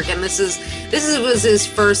guitar work. And this was his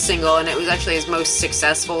first single, and it was actually his most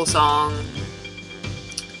successful song.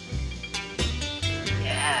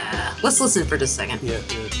 Yeah. Let's listen for just a second. Yeah.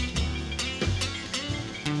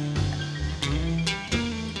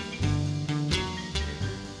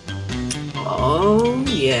 Oh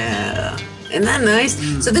yeah. Isn't that nice?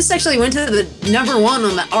 So this actually went to the #1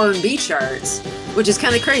 on the R&B charts, which is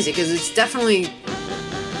kind of crazy because it's definitely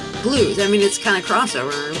blues. I mean, it's kind of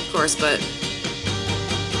crossover, of course, but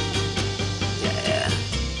yeah.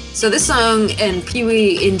 So this song and Pee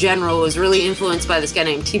Wee in general was really influenced by this guy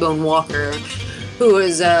named T-Bone Walker, who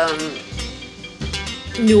was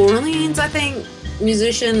New Orleans, I think,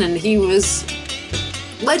 musician, and he was.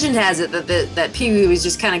 Legend has it that Pee Wee was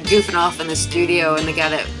just kind of goofing off in the studio, and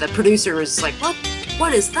the producer was like,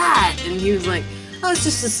 "What is that?" And he was like, "Oh, it's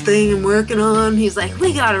just this thing I'm working on." He's like,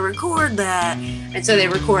 "We gotta record that," and so they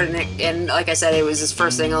recorded it. And like I said, it was his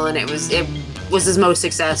first single, and it was his most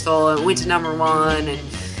successful, and went to #1. And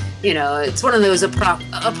you know, it's one of those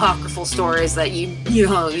apocryphal stories that you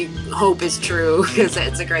hope is true because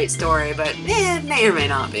it's a great story, but it may or may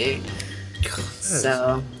not be.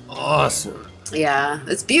 So awesome. Yeah,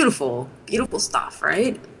 it's beautiful. Beautiful stuff,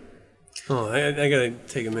 right? Oh, I gotta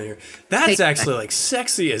take a minute here. That's actually like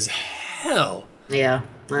sexy as hell. Yeah,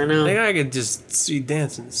 I know. Like I could just see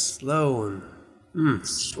dancing slow and.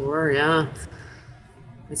 Sure, yeah.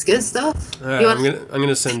 It's good stuff. All right, I'm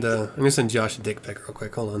gonna send Josh a dick pic real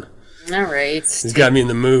quick. Hold on. All right. He's got me in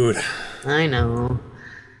the mood. I know.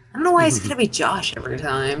 I don't know why it's gonna be Josh every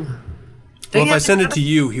time. Well, if I send it to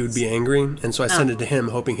you, he would be angry, and so I send it to him,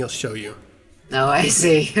 hoping he'll show you. Oh, I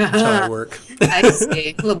see. That's how I work. I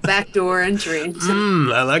see. A little backdoor entry.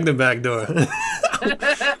 I like the back door.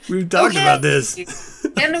 We've talked about this.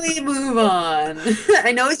 Can we move on?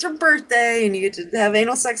 I know it's your birthday and you get to have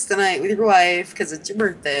anal sex tonight with your wife because it's your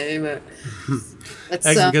birthday, but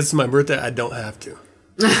actually, because it's my birthday, I don't have to.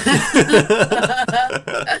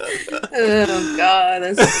 Oh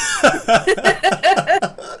God,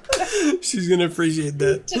 she's gonna appreciate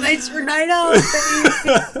that. Tonight's your night out,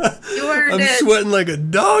 baby. You earned I'm it. sweating like a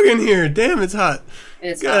dog in here. Damn, it's hot.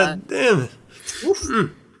 It's God hot. damn it.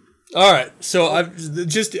 All right, so I've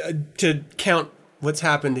just to count what's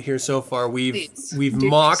happened here so far. We've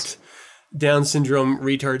mocked Down syndrome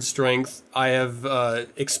retard strength. I have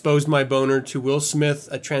exposed my boner to Will Smith,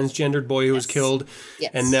 a transgendered boy who was killed,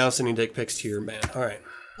 and now sending dick pics to your man. All right.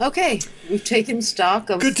 Okay, we've taken stock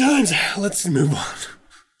of Good times. Let's move on.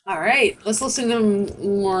 All right, let's listen to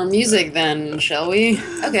more music then, shall we?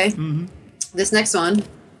 Okay. This next one,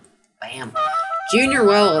 bam, Junior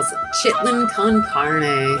Wells, Chitlin Con Carne,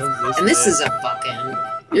 and this is a fucking.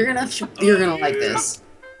 You're gonna like this.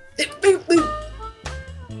 Boop, boop.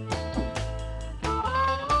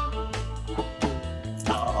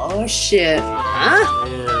 Oh shit! Huh?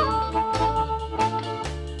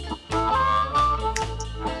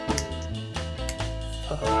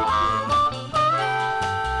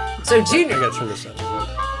 So Junior. I gotta turn this up.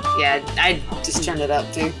 Yeah, I just turned it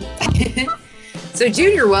up too. So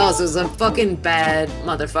Junior Wells was a fucking bad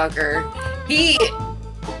motherfucker. He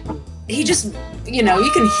just, you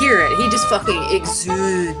can hear it. He just fucking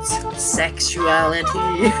exudes sexuality.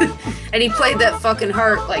 And he played that fucking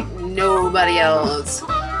harp like nobody else.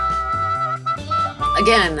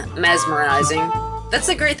 Again, mesmerizing. That's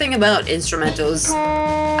the great thing about instrumentals.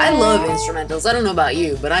 I love instrumentals. I don't know about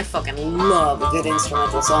you, but I fucking love a good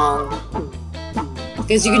instrumental song.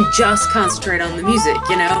 Because you can just concentrate on the music,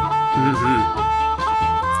 And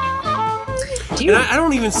I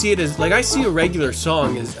don't even see it as, like, I see a regular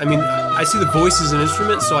song as, I see the voice as an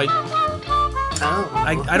instrument, so I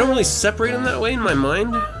don't really separate them that way in my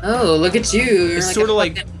mind. Oh, look at you. You're It's like sort a of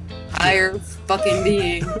like... higher fucking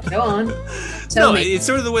being. Go on. No, me. it's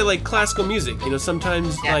sort of the way like classical music.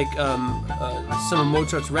 Sometimes like some of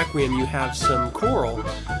Mozart's Requiem, you have some choral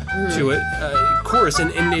to it, chorus,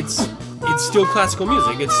 and it's still classical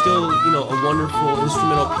music. It's still a wonderful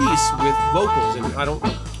instrumental piece with vocals, and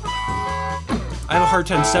I have a hard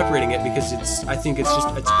time separating it because I think it's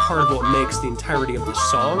part of what makes the entirety of the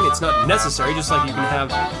song. It's not necessary, just like you can have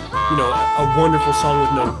a wonderful song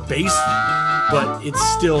with no bass, but it's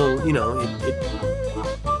still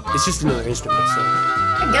it's just another instrument. So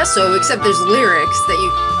I guess so, except there's lyrics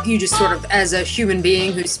that you just sort of, as a human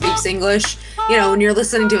being who speaks English, when you're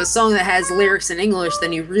listening to a song that has lyrics in English,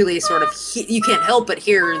 then you really sort of you can't help but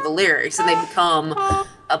hear the lyrics, and they become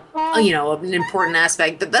an important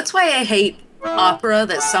aspect. But that's why I hate opera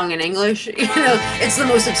that's sung in English. It's the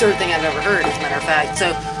most absurd thing I've ever heard, as a matter of fact.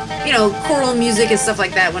 So, choral music and stuff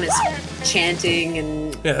like that when it's chanting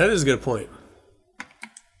and... Yeah, that is a good point.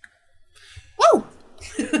 Woo!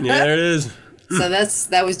 Yeah, there it is. So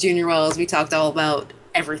that was Junior Wells. We talked all about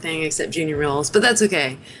everything except Junior Wells, but that's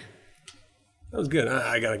okay. That was good.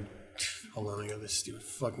 I gotta... Hold on, I got this stupid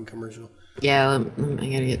fucking commercial. Yeah, I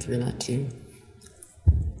gotta get through that too.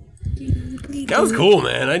 That was cool,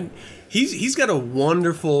 man. He's got a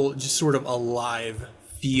wonderful, just sort of alive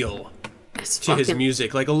feel to his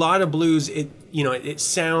music. Like a lot of blues, it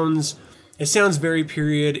sounds very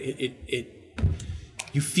period.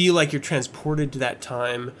 You feel like you're transported to that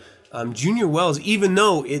time. Junior Wells, even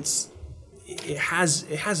though it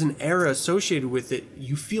has an era associated with it,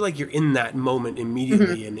 you feel like you're in that moment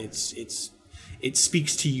immediately, and it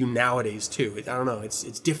speaks to you nowadays too. I don't know, it's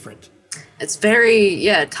different. It's very,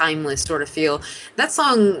 timeless sort of feel. That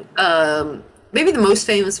song, maybe the most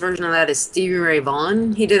famous version of that is Stevie Ray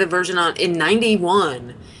Vaughan. He did a version in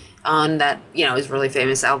 91 on that, his really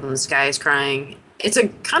famous album, The Sky is Crying. It's a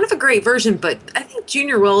kind of a great version, but I think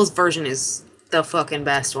Junior Wells' version is the fucking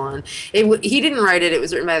best one. He didn't write it. It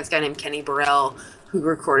was written by this guy named Kenny Burrell, who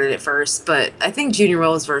recorded it first, but I think Junior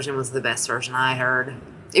Wells' version was the best version I heard.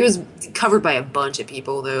 It was covered by a bunch of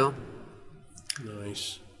people, though.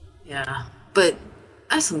 Nice. Yeah, but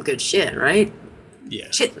that's some good shit, right? Yeah.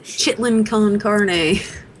 Chitlin con carne.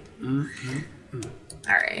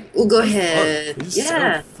 All right, we'll go ahead.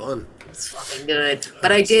 Yeah. Fun. It's fucking good.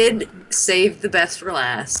 But I did save the best for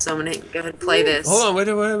last, so I'm gonna go ahead and play this. Hold on, wait.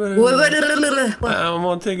 What? I'm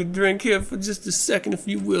gonna take a drink here for just a second, if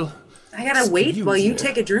you will. I gotta wait while you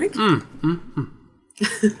take a drink?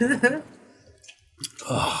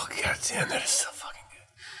 Oh, god damn, that is so fucking good.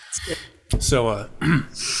 It's good. So,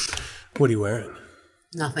 what are you wearing?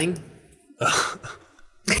 Nothing.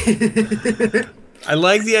 I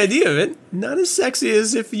like the idea of it. Not as sexy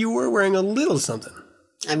as if you were wearing a little something.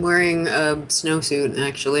 I'm wearing a snowsuit,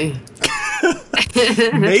 actually.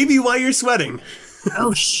 Maybe while you're sweating.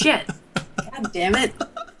 Oh, shit. God damn it.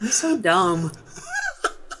 I'm so dumb.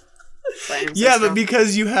 Yeah, but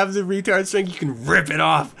because you have the retard strength, you can rip it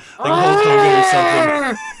off. Like Hulk Hogan or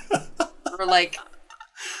something. Or like,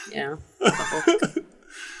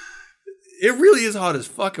 It really is hot as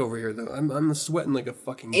fuck over here, though. I'm sweating like a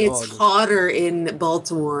fucking dog. It's hotter in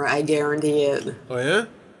Baltimore, I guarantee it. Oh, yeah?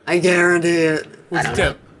 I guarantee it. What's the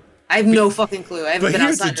temp? I have no fucking clue. I haven't But been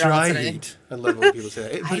here's outside a dry today. heat. I love when people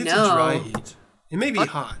say that. But it's a dry heat. It may be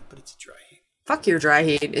hot, but it's a dry heat. Fuck your dry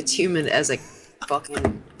heat. It's humid as a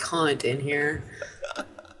fucking cunt in here.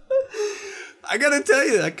 I gotta tell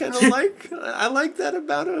you, I like that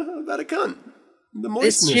about a cunt. The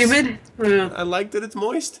moistness. It's humid? Yeah. I like that it's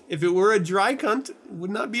moist. If it were a dry cunt, it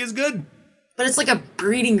would not be as good. But it's like a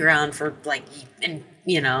breeding ground for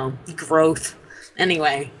growth.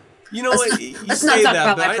 Anyway. You know what? You say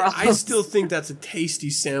that, but I still think that's a tasty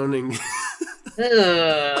sounding.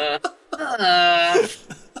 I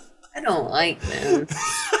don't like them.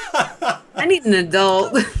 I need an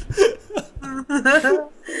adult.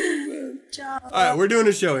 All right, we're doing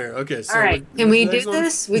a show here. Okay, so all right, can we do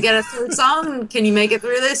this? We got a third song. Can you make it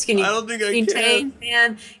through this? Can you? I don't think I maintain, can.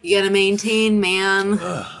 Man. You gotta maintain, man.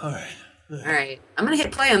 All right. All right. I'm gonna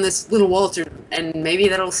hit play on this little Walter, and maybe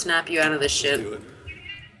that'll snap you out of this shit. Do it.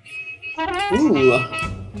 Ooh,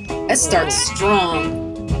 that starts strong.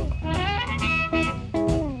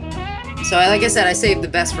 So, like I said, I saved the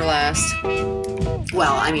best for last.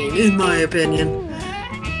 Well, I mean, in my opinion.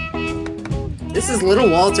 This is Little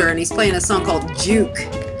Walter, and he's playing a song called Juke.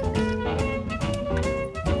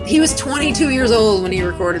 He was 22 years old when he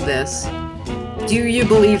recorded this. Do you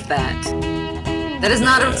believe that? That is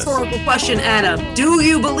not a rhetorical question, Adam. Do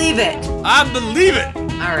you believe it? I believe it.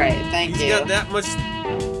 All right, thank you. He's got that much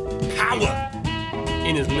power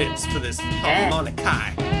in his lips for this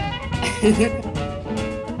harmonica.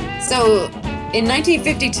 So, in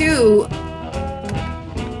 1952,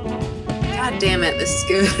 God damn it, this is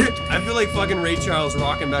good. I feel like fucking Ray Charles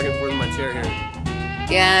rocking back and forth in my chair here.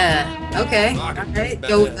 Yeah, okay. Rocking. All right,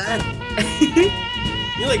 go with that.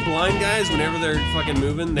 You know, like blind guys, whenever they're fucking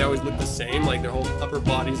moving, they always look the same. Like their whole upper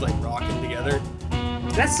body's like rocking together.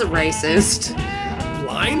 That's a racist.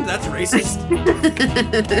 Blind? That's racist.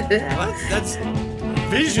 What? That's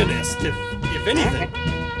visionist, if anything.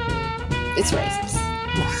 It's racist.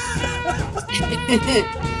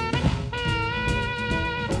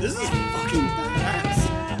 This is fucking badass.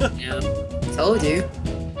 Yeah, told you.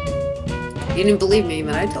 You didn't believe me,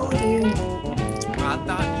 but I told you. I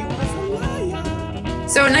thought you was a liar.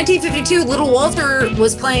 So in 1952, Little Walter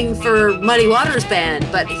was playing for Muddy Waters Band,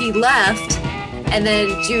 but he left And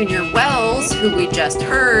then Junior Wells, who we just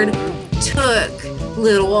heard, took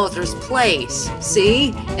Little Walter's place. See?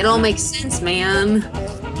 It all makes sense, man.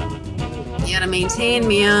 You gotta maintain,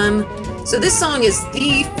 man. So this song is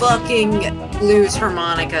the fucking blues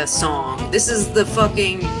harmonica song. This is the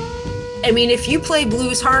fucking... I mean, if you play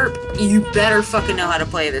blues harp, you better fucking know how to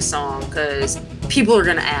play this song, because people are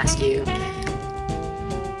gonna ask you.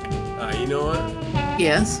 You know what?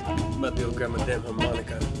 Yes? I'm about to go grab my damn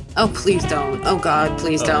harmonica. Oh, please don't. Oh, God,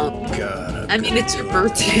 please don't. Oh, God. I mean, it's your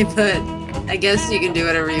birthday, but I guess you can do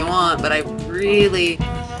whatever you want. But I really,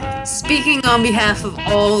 speaking on behalf of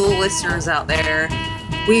all the listeners out there,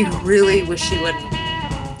 we really wish you wouldn't.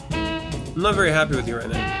 I'm not very happy with you right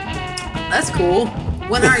now. That's cool.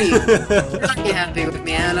 When are you? You're not be happy with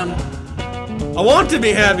me, Adam. I want to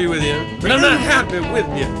be happy with you, but I'm not happy with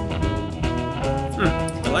you.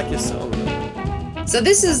 I like your song, though. So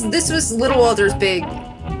this was Little Walter's big.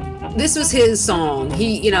 This was his song.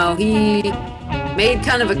 He made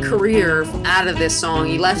kind of a career out of this song.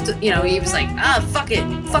 He left, he was like, fuck it.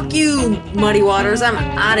 Fuck you, Muddy Waters. I'm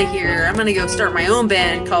out of here. I'm going to go start my own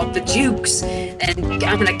band called The Jukes. And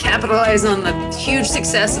I'm going to capitalize on the huge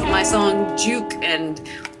success of my song, Juke. And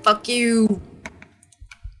fuck you.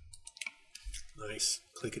 Nice.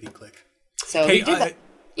 Clickety click. So hey, he did that.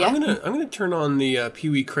 Yeah. I'm gonna turn on the Pee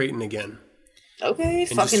Wee Creighton again. Okay, and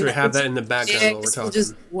fucking just sort of have that in the background while we're talking.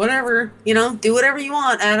 Just whatever, do whatever you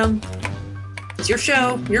want, Adam. It's your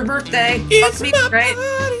show, your birthday. It's Fuck me, my right?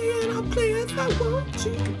 party and I'll play if I want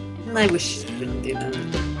to. I wish you wouldn't do that.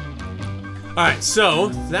 All right, so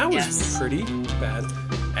that was Yes. pretty bad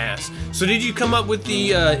ass. So did you come up with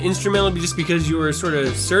the instrumental just because you were sort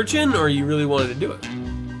of searching, or you really wanted to do it?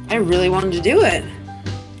 I really wanted to do it.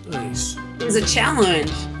 Nice. It was a challenge.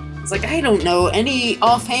 It's like I don't know any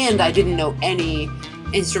offhand. I didn't know any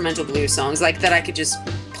instrumental blues songs like that I could just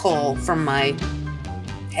pull from my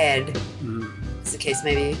head. Mm-hmm. Is the case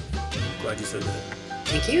maybe? Glad you said that.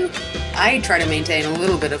 Thank you. I try to maintain a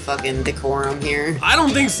little bit of fucking decorum here. I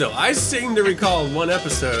don't think so. I seem to recall one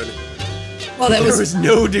episode. Well, There was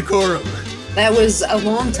no decorum. that was a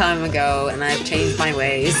long time ago, and I've changed my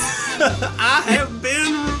ways. I have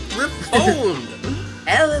been reformed.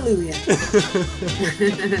 Hallelujah.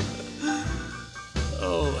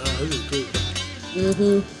 Oh, wow, this is cool.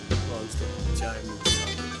 Mm-hmm. Well, I'm still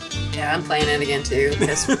jiving. Yeah, I'm playing it again too.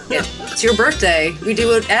 It's your birthday. We do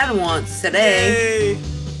what Adam wants today.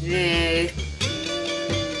 Yay! Yay.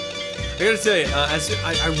 I gotta tell you,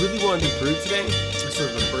 I really wanted to brew today, sort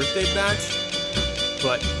of a birthday batch,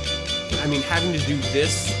 but I mean, having to do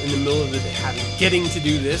this in the middle of the day, getting to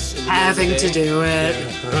do this in the middle of the Having day, to do it.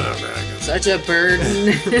 Yeah. Such a burden.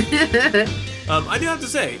 I do have to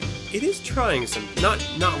say, it is trying some. Not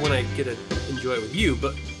when I get to enjoy it with you,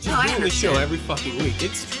 but just No, I doing the show understand. every fucking week.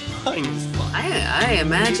 It's trying as fuck. I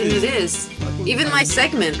imagine it is. Even my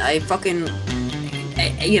segment, I fucking,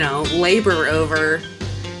 labor over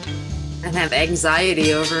and have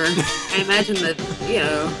anxiety over. I imagine that,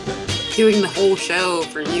 doing the whole show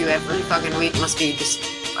for you every fucking week must be just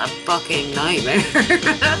a fucking nightmare. You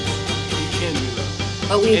can do that.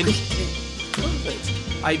 But we And- appreciate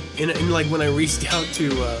it. And like when I reached out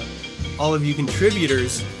to all of you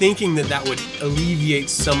contributors, thinking that would alleviate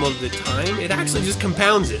some of the time, it actually just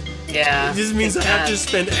compounds it. Yeah. It just means I have to does.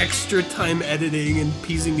 spend extra time editing and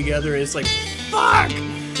piecing together, and it's like, fuck!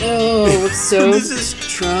 Oh, it's so This is-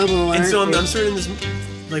 trouble. And so aren't I'm we? sort of in this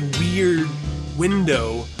like weird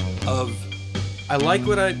window of I like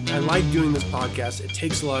doing this podcast. It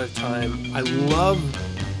takes a lot of time. I love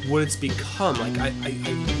what it's become. Like I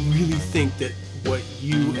really think that what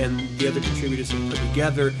you and the other contributors have put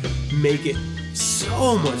together make it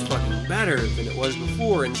so much fucking better than it was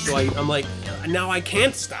before. And so I'm like, now I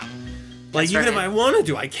can't stop. Like That's even if right. I wanted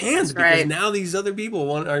to, I can't That's because right. now these other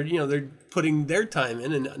people they're putting their time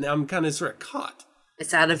in, and now I'm kind of sort of caught.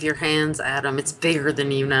 It's out of your hands, Adam. It's bigger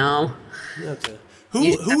than you now. Okay.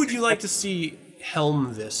 You- Who would you like to see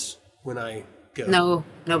helm this when I go? No,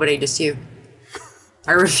 nobody, just you.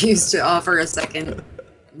 I refuse to offer a second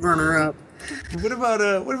runner-up. What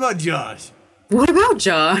about Josh? What about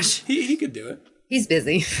Josh? He could do it. He's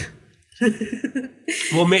busy.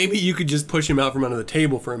 Well, maybe you could just push him out from under the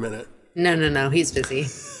table for a minute. No. He's busy.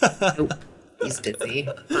 Nope. He's busy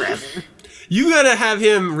forever. You gotta have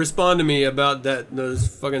him respond to me about those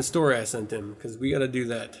fucking story I sent him, because we gotta do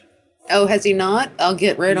that. Oh, has he not? I'll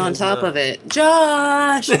get right on has top not. of it.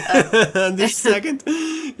 Josh! This second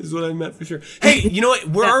is what I meant for sure. Hey, you know what?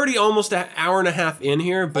 We're already almost an hour and a half in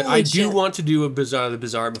here, but Holy I do shit. want to do a Bizarre the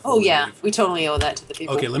Bizarre before Oh, we yeah. leave. We totally owe that to the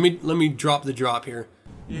people. Okay, let me drop the drop here.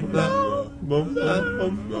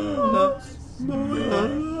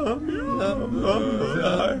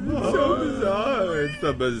 It's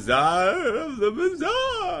the bizarre of the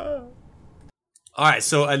bizarre. All right,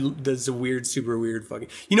 so that's a weird, super weird fucking.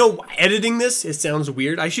 You know, editing this, it sounds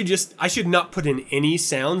weird. I should not put in any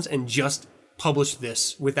sounds and just publish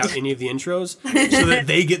this without any of the intros, so that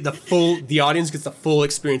they get the audience gets the full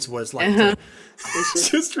experience of what it's like to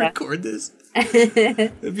just record this.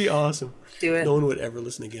 It'd be awesome. Do it. No one would ever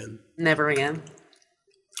listen again. Never again.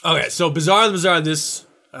 Okay, so Bizarre the Bizarre, this,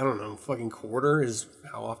 I don't know, fucking quarter is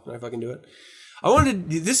how often I fucking do it.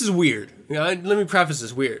 This is weird. Let me preface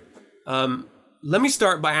this weird. Let me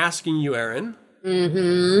start by asking you, Erin.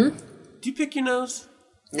 Mm-hmm. Do you pick your nose?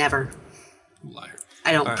 Never. Liar.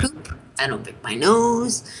 I don't poop. I don't pick my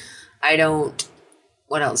nose. I don't...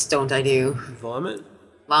 What else don't I do? Vomit?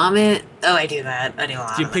 Vomit? Oh, I do that. I do a lot of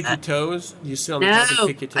that. Do you pick your toes? Do you sit on the couch and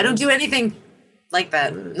pick your toes? I don't do anything like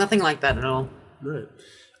that. Right. Nothing like that at all. Right.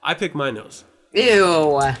 I pick my nose.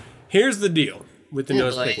 Ew. Here's the deal with the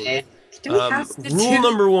nose picking. Do we have to rule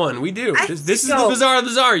number one. We do. This is the Bizarre of the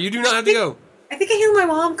Bizarre. You do not have to go. I think I hear my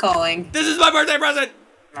mom calling. This is my birthday present.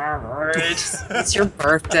 All right. It's your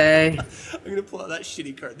birthday. I'm going to pull out that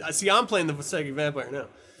shitty card. See, I'm playing the Psychic Vampire now.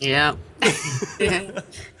 Yeah.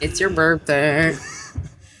 It's your birthday.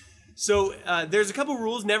 So, there's a couple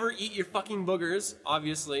rules. Never eat your fucking boogers,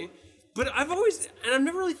 obviously. But I've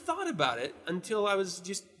never really thought about it until I was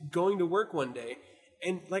just going to work one day.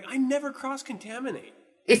 And, I never cross-contaminate.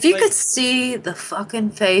 If you could see the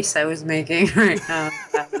fucking face I was making right now,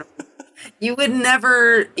 you would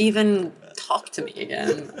never even talk to me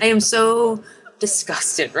again. I am so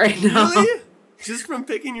disgusted right now. Really? Just from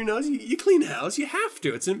picking your nose? You clean house. You have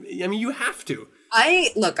to. You have to.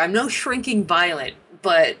 I'm no shrinking violet,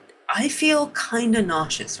 but I feel kind of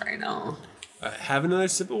nauseous right now. Have another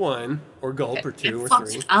sip of wine, or gulp, or two, or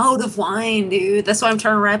three. Out of wine, dude. That's why I'm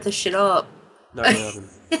trying to wrap this shit up. Not gonna happen.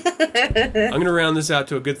 I'm gonna round this out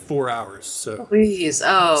to a good 4 hours. So please,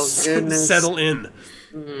 oh goodness, settle in.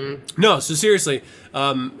 Mm. No, so seriously,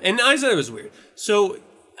 and I said it was weird. So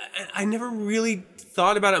I never really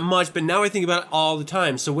thought about it much, but now I think about it all the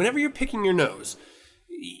time. So whenever you're picking your nose,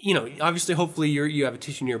 obviously, hopefully you have a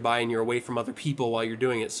tissue nearby and you're away from other people while you're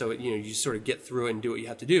doing it. So you sort of get through it and do what you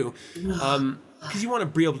have to do. Because you want to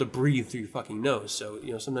be able to breathe through your fucking nose. So,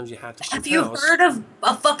 sometimes you have to. Have you heard of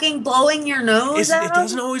a fucking blowing your nose out? It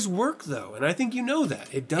doesn't always work, though. And I think you know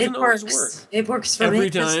that. It doesn't always work. It works for me. Every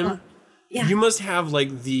time. Yeah. You must have,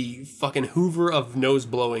 the fucking Hoover of nose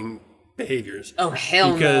blowing behaviors. Oh,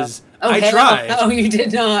 hell because no. I tried. No, you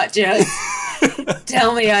did not, Jess.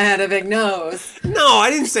 Tell me I had a big nose. No, I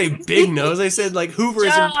didn't say big nose. I said, Hoover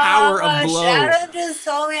is in power of blow. Adam just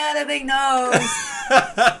told me I had a big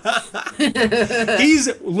nose. He's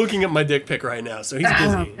looking at my dick pic right now, so he's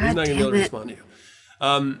busy. He's not going to be able to respond to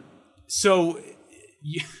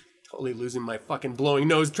you. Totally losing my fucking blowing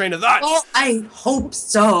nose train of thought. Well, I hope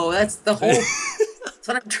so. That's the whole... That's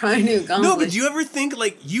what I'm trying to accomplish. No, but do you ever think,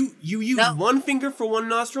 you use one finger for one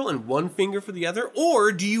nostril and one finger for the other?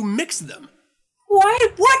 Or do you mix them? What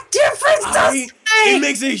difference does it make? It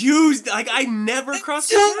makes a huge... I never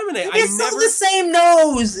cross-contaminate. It's still the same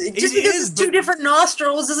nose. Just because it's two different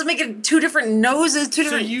nostrils doesn't make it two different noses.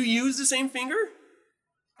 So you use the same finger?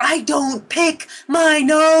 I don't pick my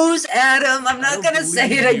nose, Adam. I'm not going to say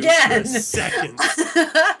it again. For a second.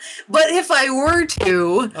 But if I were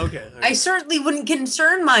to, okay. I certainly wouldn't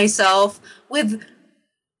concern myself with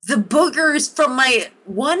the boogers from my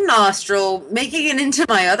one nostril making it into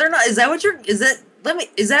my other nostril. Is that what you're...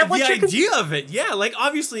 The idea of it, yeah.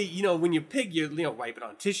 Obviously, when you pick, you wipe it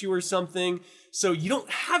on tissue or something, so you don't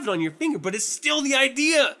have it on your finger, but it's still the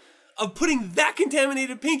idea of putting that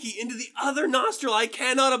contaminated pinky into the other nostril. I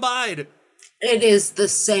cannot abide. It is the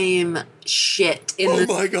same shit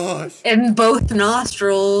my gosh. In both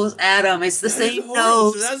nostrils, Adam. It's the same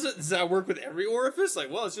nose. So does that work with every orifice?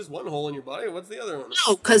 It's just one hole in your body. What's the other one?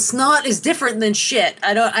 No, because snot is different than shit.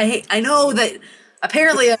 I know that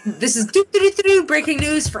apparently this is breaking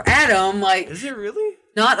news for Adam. Is it really?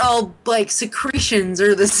 Not all secretions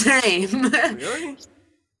are the same. Really?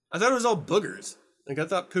 I thought it was all boogers. I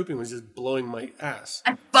thought pooping was just blowing my ass.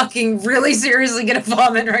 I'm fucking really seriously gonna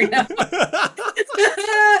vomit right now.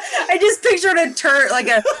 I just pictured a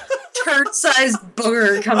turd-sized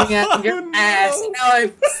booger coming out of your ass. No,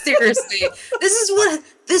 seriously.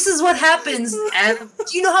 This is what happens, Adam.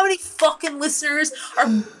 Do you know how many fucking listeners are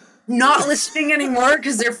not listening anymore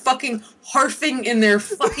because they're fucking harfing in their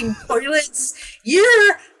fucking toilets?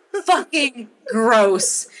 You're fucking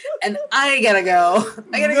gross. And I gotta go.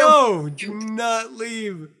 No, do not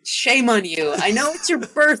leave. Shame on you. I know it's your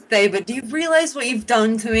birthday, but do you realize what you've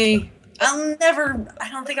done to me? I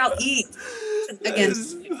don't think I'll eat That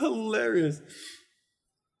is hilarious.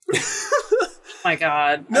 Oh my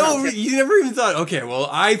God. No, you never even thought, okay, well,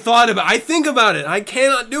 I think about it. I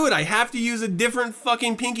cannot do it. I have to use a different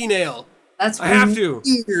fucking pinky nail. That's I have to.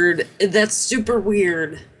 Weird. That's super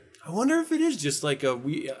weird. I wonder if it is just like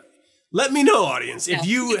let me know, audience, if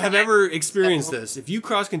you have ever experienced this. If you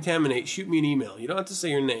cross-contaminate, shoot me an email. You don't have to say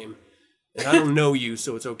your name. And I don't know you,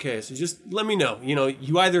 so it's okay. So just let me know. You know,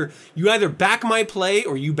 you either back my play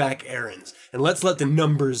or you back Aaron's. And let's let the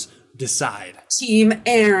numbers decide. Team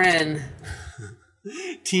Aaron.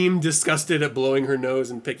 Team disgusted at blowing her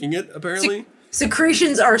nose and picking it, apparently.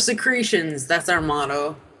 Secretions are secretions. That's our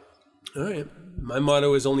motto. All right. My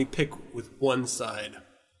motto is only pick with one side.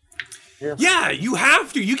 Yeah, you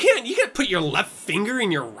have to. You can't put your left finger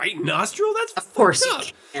in your right nostril. That's of course fucked up.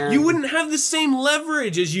 You can. You wouldn't have the same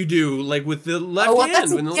leverage as you do, like with the left hand.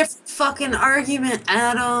 That's a different fucking argument,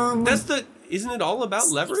 Adam. Isn't it all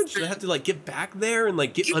about leverage? They have to like get back there and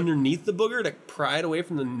like get underneath the booger to pry it away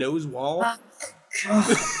from the nose wall.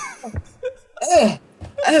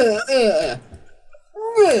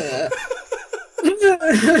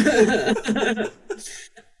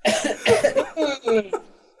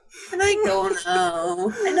 Can I go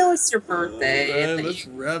now? I know it's your birthday. Let's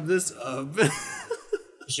wrap this up.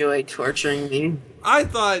 Enjoy torturing me. I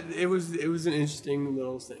thought it was an interesting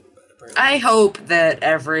little thing. But apparently. I hope that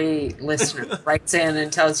every listener writes in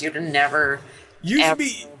and tells you to never,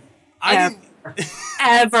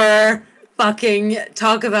 ever fucking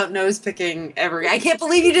talk about nose picking ever. I can't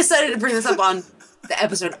believe you decided to bring this up on the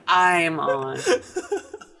episode I'm on.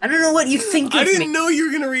 I don't know what you think of me. I didn't know you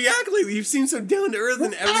were going to react like that. You seem so down to earth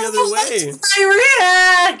in every other way.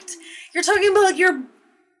 I react. You're talking about your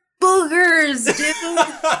boogers, dude.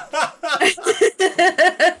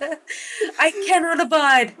 I cannot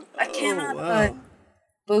abide. Abide.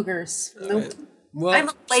 Boogers. Nope. Right. Well, I'm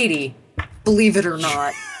a lady, believe it or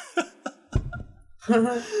not.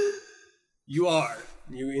 You are.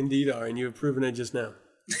 You indeed are, and you have proven it just now.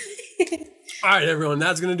 All right, everyone.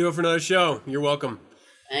 That's going to do it for another show. You're welcome.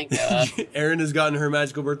 Thank God. Erin has gotten her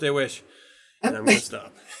magical birthday wish, and I'm going to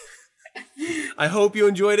stop. I hope you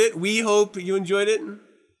enjoyed it. We hope you enjoyed it.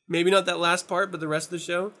 Maybe not that last part, but the rest of the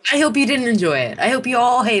show. I hope you didn't enjoy it. I hope you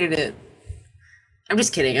all hated it. I'm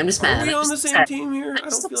just kidding. I'm just mad. Are we on the same team here? I'm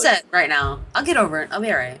just upset right now. I'll get over it. I'll be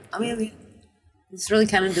all right. It's really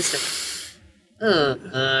kind of distant.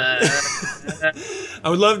 I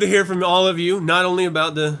would love to hear from all of you, not only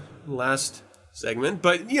about the last segment,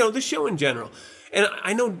 but, the show in general. And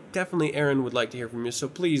I know definitely Erin would like to hear from you, so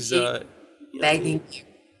please, begging you.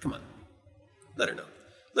 Come on. Let her know.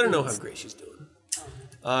 Let her know how great she's doing.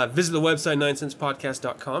 Visit the website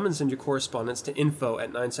 9centspodcast.com and send your correspondence to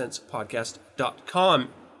info@9centspodcast.com.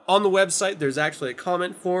 On the website, there's actually a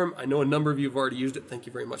comment form. I know a number of you have already used it. Thank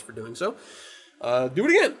you very much for doing so. Do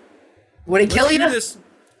it again. Would it kill you?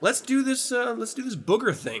 Let's do this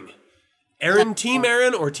booger thing. Aaron, Team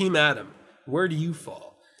Aaron or Team Adam? Where do you fall?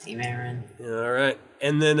 Team Aaron. All right.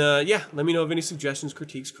 And then, let me know of any suggestions,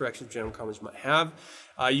 critiques, corrections, general comments you might have.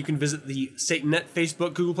 You can visit the SatanNet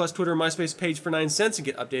Facebook, Google+, Twitter, and MySpace page for 9 cents and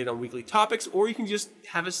get updated on weekly topics, or you can just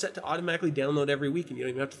have it set to automatically download every week and you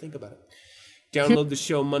don't even have to think about it. Download the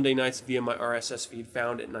show Monday nights via my RSS feed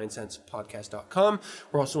found at 9centspodcast.com.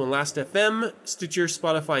 We're also on Last.fm, Stitcher,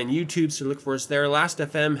 Spotify, and YouTube, so look for us there.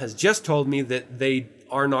 Last.fm has just told me that they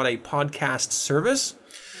are not a podcast service,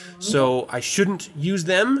 so I shouldn't use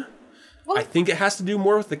them. What? I think it has to do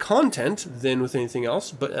more with the content than with anything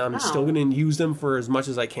else, but I'm still going to use them for as much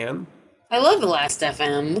as I can. I love the Last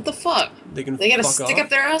FM. What the fuck? They gotta stick up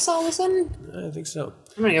their ass all of a sudden? I think so.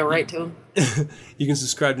 I'm gonna go right to them. You can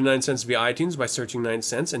subscribe to 9 Cents via iTunes by searching 9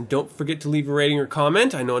 Cents, and don't forget to leave a rating or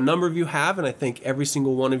comment. I know a number of you have, and I thank every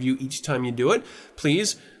single one of you each time you do it.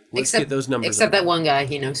 Please, let's get those numbers Except up. that one guy,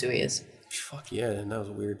 he knows who he is. Fuck yeah, that was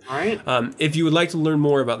weird. All right. If you would like to learn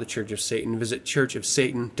more about the Church of Satan, visit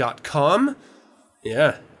churchofsatan.com.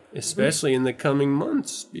 Yeah, especially in the coming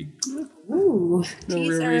months. Ooh, no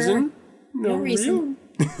teaser. real reason. No reason.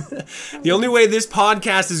 The only way this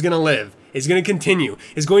podcast is going to live, is going to continue,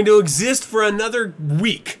 is going to exist for another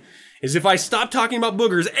week, is if I stop talking about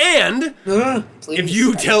boogers and if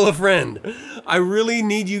you tell a friend. I really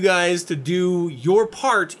need you guys to do your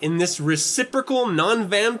part in this reciprocal,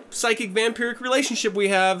 non-psychic vampiric relationship we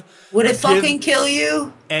have. Would it fucking kill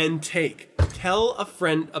you? And take. Tell a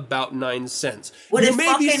friend about 9 Cents. Would it may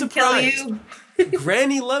fucking be surprised. kill you?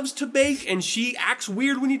 Granny loves to bake, and she acts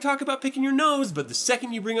weird when you talk about picking your nose, but the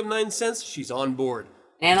second you bring up 9 Cents, she's on board.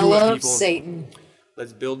 Anna loves Satan.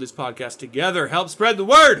 Let's build this podcast together. Help spread the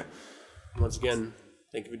word. Once again,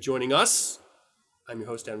 thank you for joining us. I'm your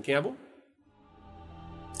host, Adam Campbell.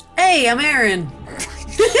 Hey, I'm Aaron.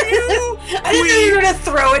 I didn't know you were gonna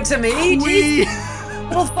throw it to me. Jeez.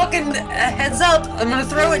 Little fucking heads up. I'm gonna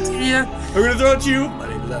throw it to you. I'm gonna throw it to you. My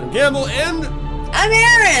name is Adam Campbell, and I'm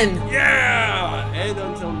Aaron. yeah. And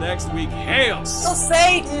until next week, hail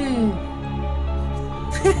Satan.